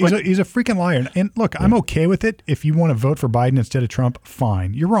he's a freaking liar. And look, I'm okay with it. If you want to vote for Biden instead of Trump,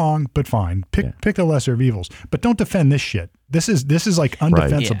 fine. You're wrong, but fine. Pick the lesser of evils. But don't defend this shit. This is like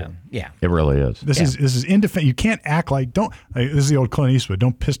undefensible. Right. Yeah, it really is. This is indefensible. You can't act like this is the old Clint Eastwood.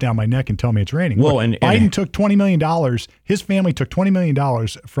 Don't piss down my neck and tell me it's raining. Well, look, Biden took $20 million. His family took $20 million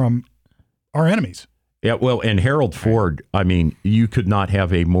from our enemies. Yeah, well, and Harold Ford, I mean, you could not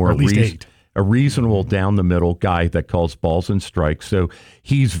have a more reasonable down the middle guy that calls balls and strikes. So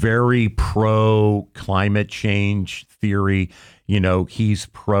he's very pro climate change theory. He's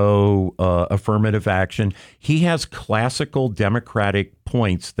pro affirmative action. He has classical Democratic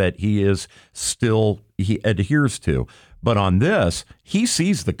points that he adheres to. But on this, he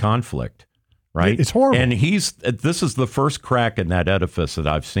sees the conflict. Right? It's horrible. And this is the first crack in that edifice that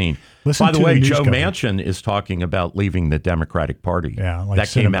I've seen. By the way, Joe Manchin is talking about leaving the Democratic Party. Yeah, like that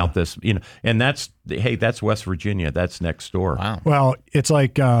cinema. came out and that's West Virginia. That's next door. Wow. Well, it's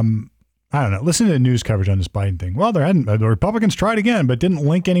like, I don't know. Listen to the news coverage on this Biden thing. Well, the Republicans tried again, but didn't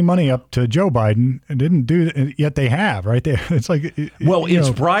link any money up to Joe Biden and didn't do it. Yet they have, right? It's like, it's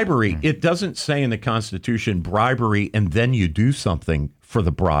bribery. It doesn't say in the Constitution bribery and then you do something for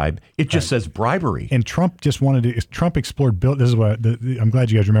the bribe. It just says bribery. And Trump just wanted to. Trump explored. This is what I'm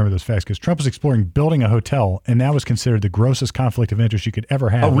glad you guys remember those facts because Trump was exploring building a hotel, and that was considered the grossest conflict of interest you could ever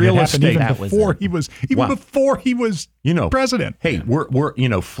have. A real estate. Even before he was president. Hey, we're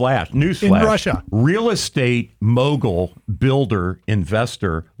flash newsflash. In Russia, real estate mogul, builder,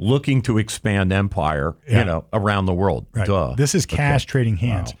 investor looking to expand empire. Around the world. Right. Duh. This is cash trading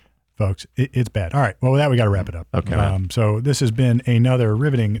hands. Wow. Folks, it's bad. All right. Well, with that, we got to wrap it up. Okay. So this has been another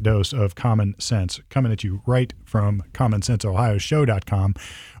riveting dose of common sense coming at you right from CommonSenseOhioShow.com,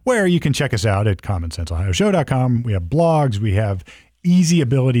 where you can check us out at CommonSenseOhioShow.com. We have blogs. We have easy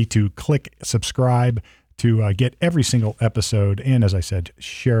ability to click subscribe to get every single episode. And as I said,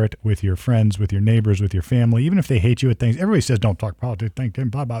 share it with your friends, with your neighbors, with your family, even if they hate you at things. Everybody says, don't talk politics,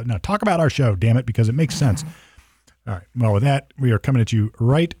 blah, blah. No, talk about our show, damn it, because it makes sense. All right. Well, with that, we are coming at you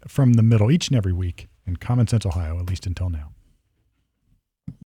right from the middle each and every week in Common Sense, Ohio, at least until now.